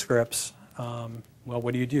 for our scripts, well,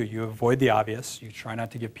 what do? You avoid the obvious. You try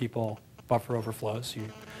not to give people buffer overflows.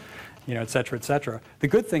 You know, et cetera, et cetera. The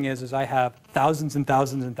good thing is I have thousands and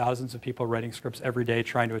thousands and thousands of people writing scripts every day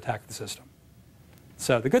trying to attack the system.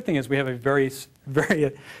 So the good thing is we have a very,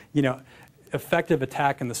 very, effective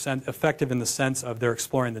attack in the sense of they're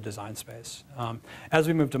exploring the design space. As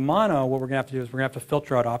we move to Mono, what we're going to have to do is we're going to have to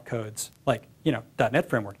filter out opcodes, like .NET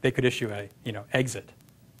framework. They could issue a exit,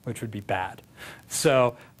 which would be bad.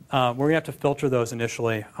 So we're going to have to filter those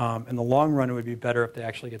initially. In the long run, it would be better if they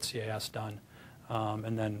actually get CAS done,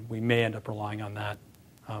 and then we may end up relying on that.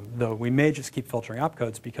 Though we may just keep filtering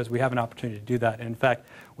opcodes because we have an opportunity to do that. And in fact,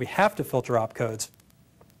 we have to filter opcodes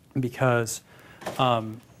because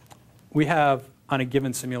we have, on a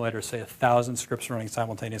given simulator, say 1,000 scripts running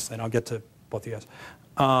simultaneously, and I'll get to both of you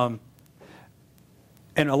guys.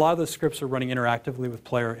 And a lot of those scripts are running interactively with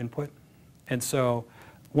player input. And so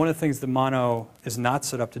one of the things that Mono is not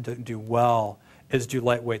set up to do well is do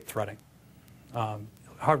lightweight threading.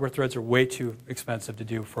 Hardware threads are way too expensive to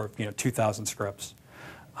do for 2,000 scripts.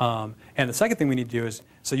 And the second thing we need to do is,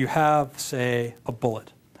 so you have, say, a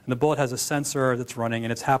bullet. And the bullet has a sensor that's running,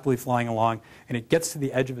 and it's happily flying along, and it gets to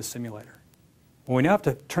the edge of a simulator. Well, we now have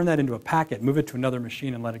to turn that into a packet, move it to another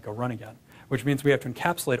machine, and let it go run again, which means we have to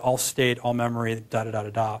encapsulate all state, all memory,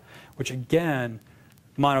 da-da-da-da-da, which, again,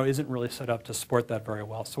 Mono isn't really set up to support that very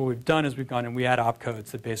well. So what we've done is we've gone and we add opcodes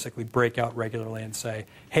that basically break out regularly and say,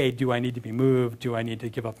 hey, do I need to be moved? Do I need to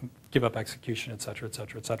give up execution, et cetera, et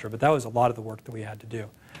cetera, et cetera. But that was a lot of the work that we had to do.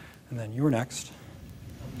 And then you were next.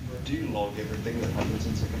 Do you log everything that happens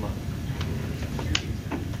in Second Life?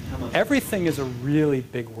 Everything is a really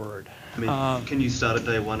big word. I mean, can you start at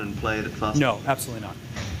day one and play it at fast? No, absolutely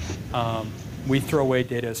not. We throw away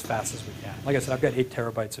data as fast as we can. Like I said, I've got 8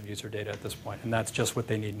 terabytes of user data at this point, and that's just what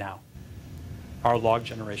they need now. Our log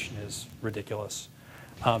generation is ridiculous.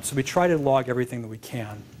 So we try to log everything that we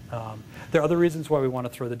can. There are other reasons why we want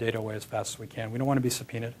to throw the data away as fast as we can. We don't want to be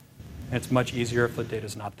subpoenaed. And it's much easier if the data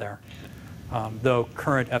is not there. Though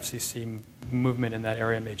current FCC movement in that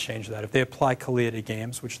area may change that. If they apply CALIA to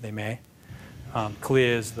games, which they may,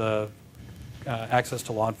 CALIA is the access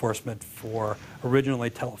to law enforcement for originally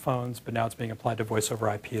telephones, but now it's being applied to voice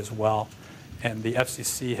over IP as well. And the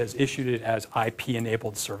FCC has issued it as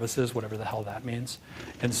IP-enabled services, whatever the hell that means.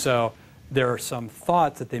 And so there are some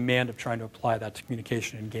thoughts that they may end up trying to apply that to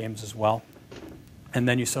communication in games as well. And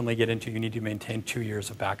then you suddenly get into you need to maintain 2 years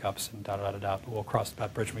of backups and da-da-da-da. But we'll cross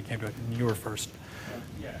that bridge when we came to it. And you were first.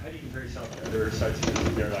 Yeah, how do you compare yourself to other sites such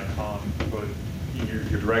as there.com, both in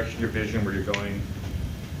your direction, your vision, where you're going?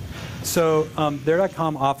 So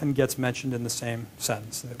there.com often gets mentioned in the same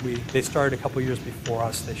sentence. That they started a couple years before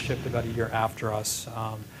us. They shipped about a year after us.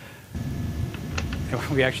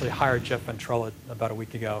 We actually hired Jeff Ventrella about a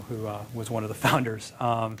week ago, who was one of the founders.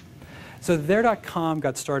 So there.com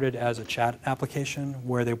got started as a chat application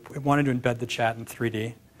where they wanted to embed the chat in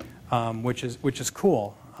 3D, which is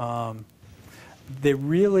cool. They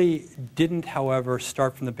really didn't, however,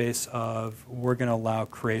 start from the base of we're going to allow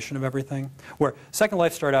creation of everything. Where Second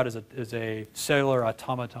Life started out as a cellular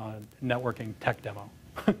automaton networking tech demo.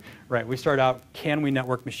 Right? We started out, can we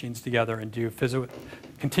network machines together and do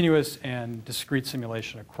continuous and discrete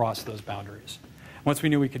simulation across those boundaries? Once we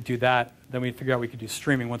knew we could do that, then we figured out we could do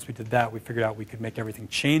streaming. Once we did that, we figured out we could make everything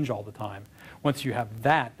change all the time. Once you have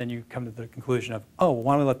that, then you come to the conclusion of, oh,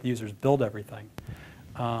 why don't we let the users build everything?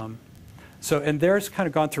 And theirs kind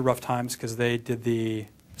of gone through rough times because they did the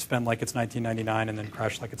spend like it's 1999 and then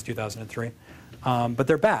crash like it's 2003. But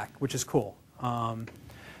they're back, which is cool. And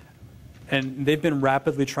they've been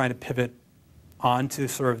rapidly trying to pivot onto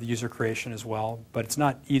sort of the user creation as well, but it's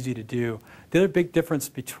not easy to do. The other big difference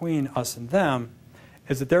between us and them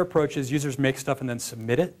is that their approach is users make stuff and then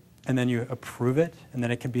submit it, and then you approve it, and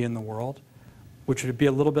then it can be in the world, which would be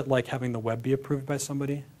a little bit like having the web be approved by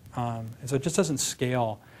somebody. And so it just doesn't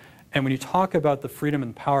scale. And when you talk about the freedom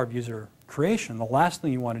and power of user creation, the last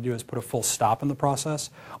thing you want to do is put a full stop in the process.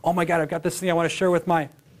 Oh my God, I've got this thing I want to share with my,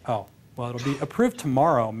 oh, well, it'll be approved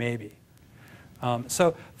tomorrow, maybe.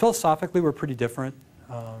 So philosophically, we're pretty different.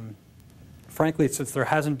 Frankly, since there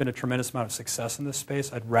hasn't been a tremendous amount of success in this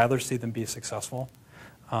space, I'd rather see them be successful.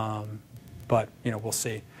 But we'll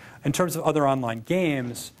see. In terms of other online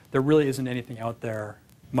games, there really isn't anything out there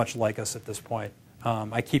much like us at this point.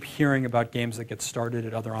 I keep hearing about games that get started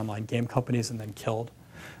at other online game companies and then killed,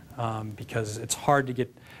 because it's hard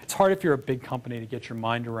if you're a big company to get your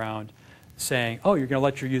mind around saying, oh, you're going to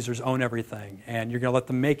let your users own everything, and you're going to let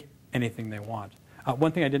them make anything they want.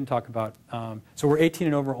 One thing I didn't talk about, so we're 18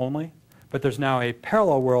 and over only, but there's now a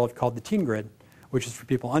parallel world called the Teen Grid, which is for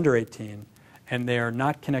people under 18, and they are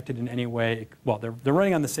not connected in any way. Well, they're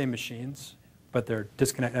running on the same machines, but they're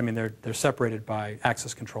disconnected. I mean, they're separated by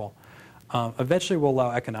access control. Eventually, we'll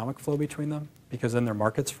allow economic flow between them, because then they're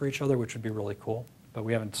markets for each other, which would be really cool. But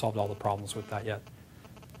we haven't solved all the problems with that yet.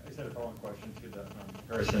 I just had a follow-on question to the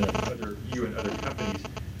comparison of you and other companies.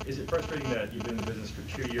 Is it frustrating that you've been in the business for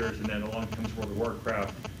 2 years and then along comes World of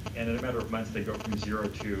Warcraft, and in a matter of months they go from 0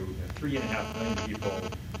 to 3.5 million people?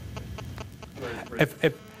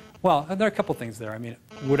 Well, there are a couple things there. I mean,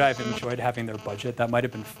 would I have enjoyed having their budget? That might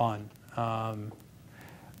have been fun.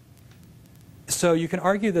 So you can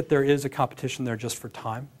argue that there is a competition there just for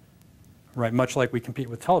time, right? Much like we compete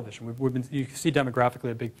with television. You see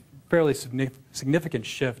demographically a big, fairly significant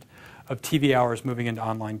shift of TV hours moving into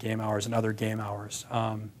online game hours and other game hours.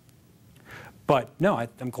 But no,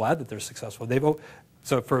 I'm glad that they're successful.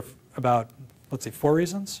 So for about, let's say, 4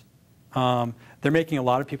 reasons. They're making a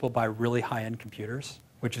lot of people buy really high-end computers,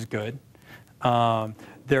 which is good.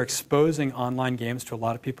 They're exposing online games to a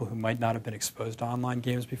lot of people who might not have been exposed to online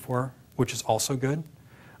games before, which is also good.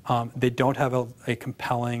 They don't have a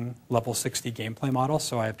compelling level 60 gameplay model,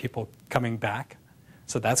 so I have people coming back.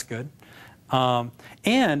 So that's good.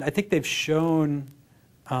 And I think they've shown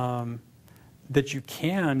that you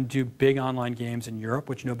can do big online games in Europe,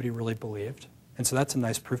 which nobody really believed. And so that's a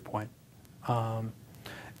nice proof point.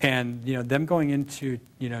 And them going into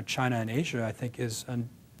China and Asia, I think it's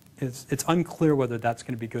unclear whether that's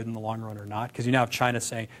going to be good in the long run or not, because you now have China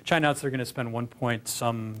saying China announced they're going to spend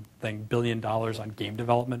 $1 billion on game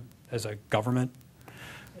development as a government.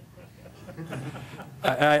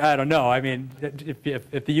 I don't know. I mean,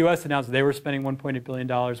 if the U.S. announced they were spending $1.8 billion,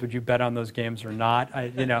 would you bet on those games or not?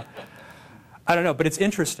 I don't know, but it's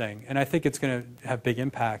interesting, and I think it's going to have big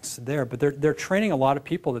impacts there. But they're training a lot of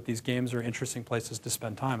people that these games are interesting places to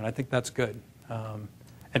spend time, and I think that's good.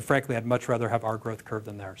 And frankly, I'd much rather have our growth curve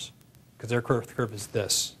than theirs, because their growth curve is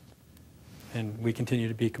this, and we continue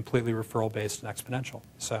to be completely referral-based and exponential.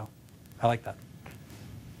 So I like that.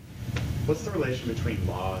 What's the relation between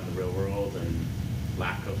law and the real world and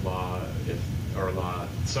lack of law, or law?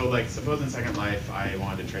 So like, suppose in Second Life, I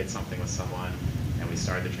wanted to trade something with someone, and we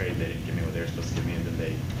started the trade, they didn't give me what they were supposed to give me, and then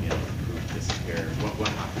they, disappear. What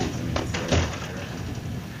happens? I mean, is there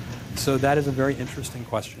So that is a very interesting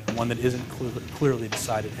question, and one that isn't clearly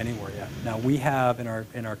decided anywhere yet. Now, we have in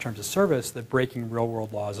our terms of service that breaking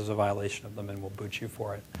real-world laws is a violation of them, and we'll boot you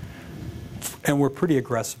for it. And we're pretty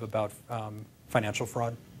aggressive about financial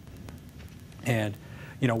fraud. And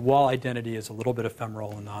while identity is a little bit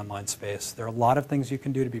ephemeral in the online space, there are a lot of things you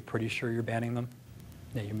can do to be pretty sure you're banning them.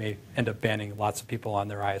 Now, you may end up banning lots of people on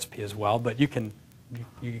their ISP as well, but you can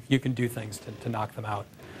do things to knock them out.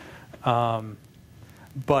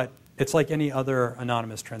 But it's like any other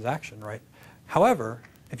anonymous transaction, right? However,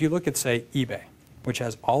 if you look at, say, eBay, which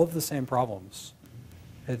has all of the same problems,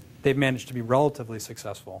 they've managed to be relatively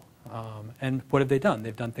successful. And what have they done?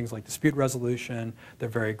 They've done things like dispute resolution. They're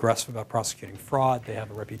very aggressive about prosecuting fraud. They have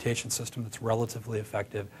a reputation system that's relatively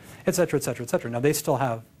effective, et cetera, et cetera, et cetera. Now, they still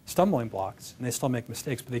have stumbling blocks, and they still make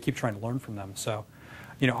mistakes, but they keep trying to learn from them. So,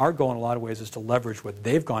 our goal in a lot of ways is to leverage what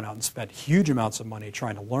they've gone out and spent huge amounts of money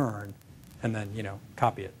trying to learn, and then,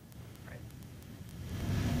 copy it.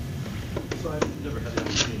 So I've never had the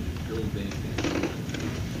opportunity to build anything.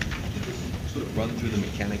 Could you just sort of run through the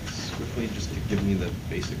mechanics quickly, just to give me the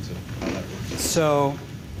basics of how that works? So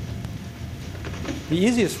the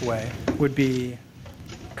easiest way would be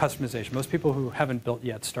customization. Most people who haven't built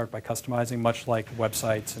yet start by customizing, much like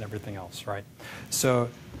websites and everything else, right? So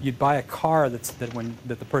you'd buy a car that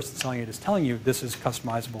the person selling it is telling you this is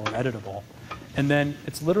customizable or editable. And then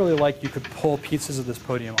it's literally like you could pull pieces of this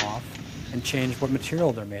podium off and change what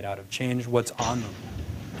material they're made out of, change what's on them.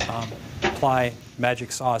 Apply magic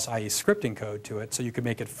sauce, i.e. scripting code to it, so you could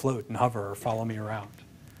make it float and hover or follow me around,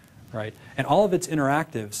 right? And all of it's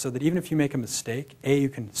interactive so that even if you make a mistake, A, you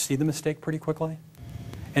can see the mistake pretty quickly,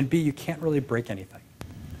 and B, you can't really break anything.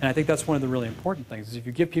 And I think that's one of the really important things, is if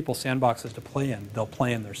you give people sandboxes to play in, they'll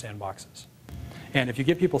play in their sandboxes. And if you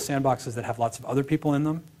give people sandboxes that have lots of other people in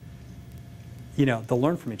them, they'll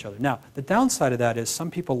learn from each other. Now, the downside of that is some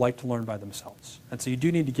people like to learn by themselves. And so you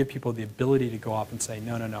do need to give people the ability to go off and say,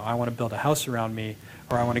 no, I want to build a house around me,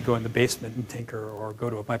 or I want to go in the basement and tinker, or go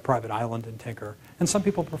to my private island and tinker. And some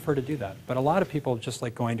people prefer to do that. But a lot of people just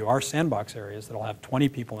like going to our sandbox areas that'll have 20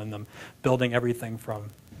 people in them, building everything from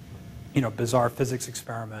bizarre physics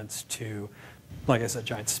experiments to, like I said,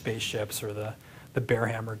 giant spaceships, or the bear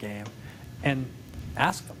hammer game, and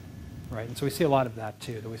ask them. Right, and so we see a lot of that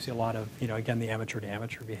too. That we see a lot of, again, the amateur to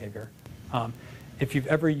amateur behavior. If you've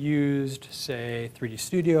ever used, say, 3D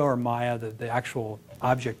Studio or Maya, the actual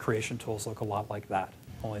object creation tools look a lot like that.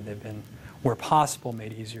 Only they've been, where possible,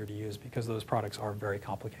 made easier to use because those products are very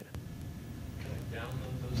complicated. Can I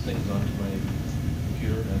download those things onto my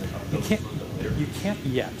computer and upload them later? You can't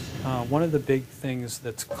yet. One of the big things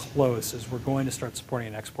that's close is we're going to start supporting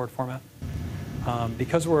an export format.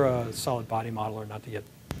 Because we're a solid body modeler, not to get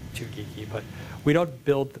too geeky, but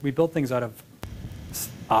we build things out of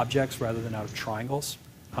objects rather than out of triangles.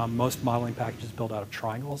 Most modeling packages build out of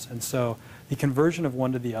triangles, and so the conversion of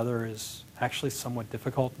one to the other is actually somewhat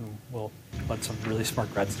difficult, and we'll let some really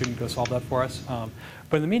smart grad student go solve that for us.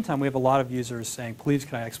 But in the meantime, we have a lot of users saying, please,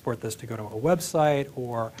 can I export this to go to a website?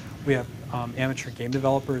 Or we have amateur game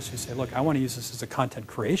developers who say, look, I want to use this as a content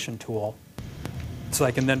creation tool so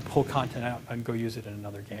I can then pull content out and go use it in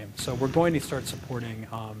another game. So we're going to start supporting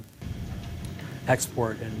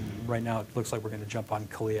export, and right now it looks like we're going to jump on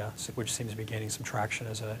Kalia, which seems to be gaining some traction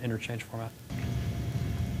as an interchange format.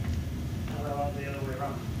 How about the other way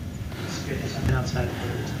around? Something outside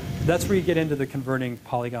of it. That's where you get into the converting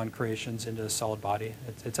polygon creations into solid body.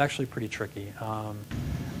 It's actually pretty tricky.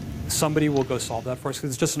 Somebody will go solve that for us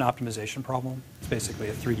because it's just an optimization problem. It's basically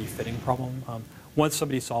a 3D fitting problem. Once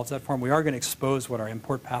somebody solves that for them, we are going to expose what our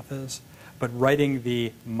import path is, but writing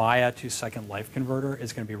the Maya to Second Life converter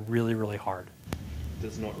is going to be really, really hard.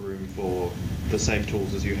 There's not room for the same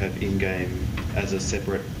tools as you have in-game as a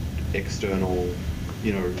separate external,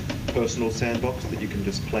 personal sandbox that you can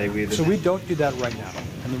just play with? So we don't do that right now.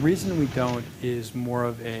 And the reason we don't is more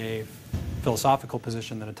of a philosophical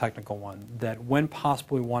position than a technical one, that when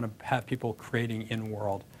possible we want to have people creating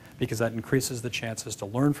in-world, because that increases the chances to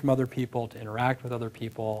learn from other people, to interact with other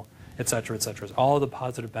people, et cetera, all of the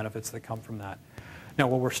positive benefits that come from that. Now,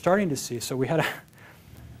 what we're starting to see, so we had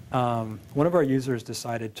one of our users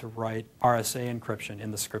decided to write RSA encryption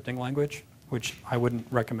in the scripting language, which I wouldn't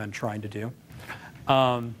recommend trying to do.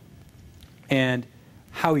 And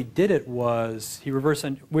how he did it was he reverse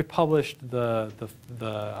engineered. We published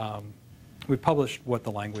we published what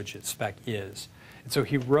the language spec is, and so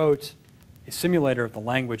he wrote a simulator of the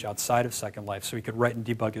language outside of Second Life, so he could write and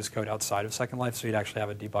debug his code outside of Second Life, so he'd actually have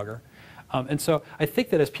a debugger. And so I think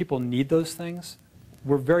that as people need those things,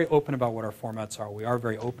 we're very open about what our formats are. We are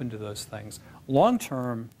very open to those things. Long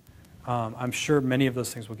term, I'm sure many of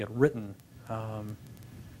those things will get written.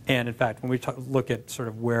 And in fact, when we look at sort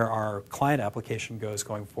of where our client application goes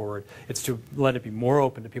going forward, it's to let it be more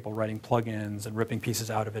open to people writing plugins and ripping pieces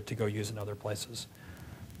out of it to go use in other places.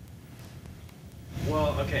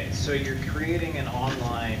 Well, okay, so you're creating an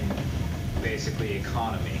online, basically,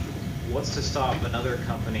 economy. What's to stop another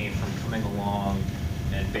company from coming along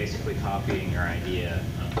and basically copying your idea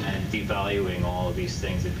and devaluing all of these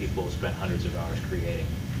things that people have spent hundreds of hours creating?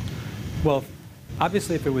 Well,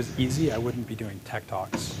 obviously, if it was easy, I wouldn't be doing tech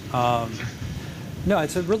talks. No,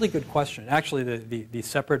 it's a really good question. Actually, the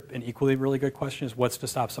separate and equally really good question is what's to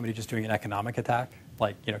stop somebody just doing an economic attack,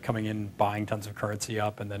 like coming in, buying tons of currency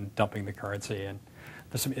up, and then dumping the currency. And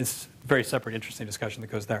there's it's a very separate, interesting discussion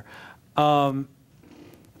that goes there.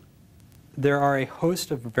 There are a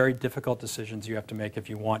host of very difficult decisions you have to make if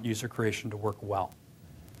you want user creation to work well.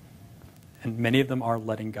 And many of them are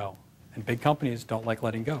letting go. And big companies don't like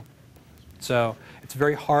letting go. So it's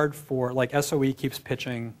very hard for, like SOE keeps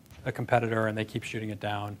pitching a competitor and they keep shooting it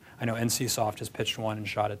down. I know NCSoft has pitched one and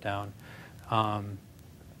shot it down.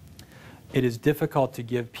 It is difficult to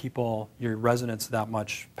give people, your residents, that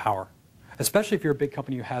much power, especially if you're a big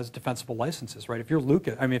company who has defensible licenses, right? If you're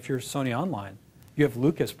Lucas, if you're Sony Online, you have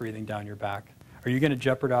Lucas breathing down your back. Are you going to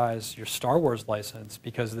jeopardize your Star Wars license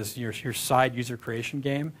because this your side user creation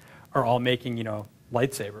game are all making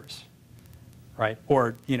lightsabers, right?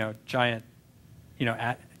 Or giant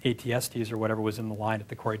ATSTs or whatever was in the line at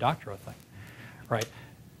the Cory Doctorow thing, right?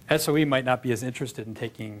 SOE might not be as interested in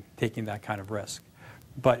taking that kind of risk.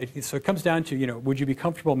 But so it comes down to, would you be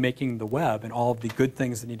comfortable making the web and all of the good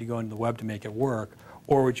things that need to go into the web to make it work,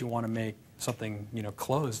 or would you want to make something,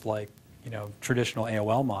 closed like, traditional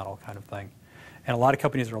AOL model kind of thing? And a lot of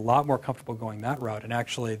companies are a lot more comfortable going that route, and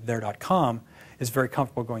actually their.com is very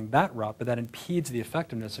comfortable going that route, but that impedes the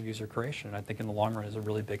effectiveness of user creation, and I think in the long run is a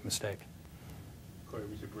really big mistake. Cory,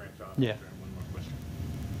 we should branch off. Yeah. One more question.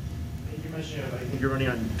 You mentioned I think you're running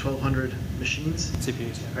on 1,200 machines.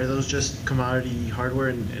 CPUs. Yeah. Are those just commodity hardware?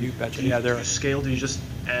 And You betcha. do you, Yeah, do they're you scale? Do you just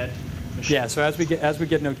add machines? Yeah. So as we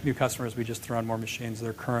get new customers, we just throw on more machines.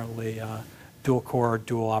 They're currently dual core,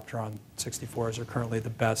 dual Opteron 64s are currently the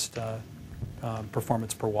best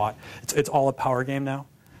performance per watt. It's all a power game now.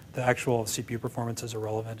 The actual CPU performance is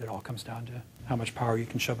irrelevant. It all comes down to how much power you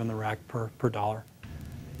can shove in the rack per dollar.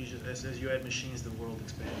 You just, as you add machines, the world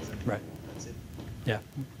expands. And Right. That's it. Yeah.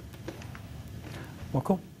 Well,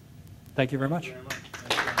 cool. Thank you very much. Thank you very much.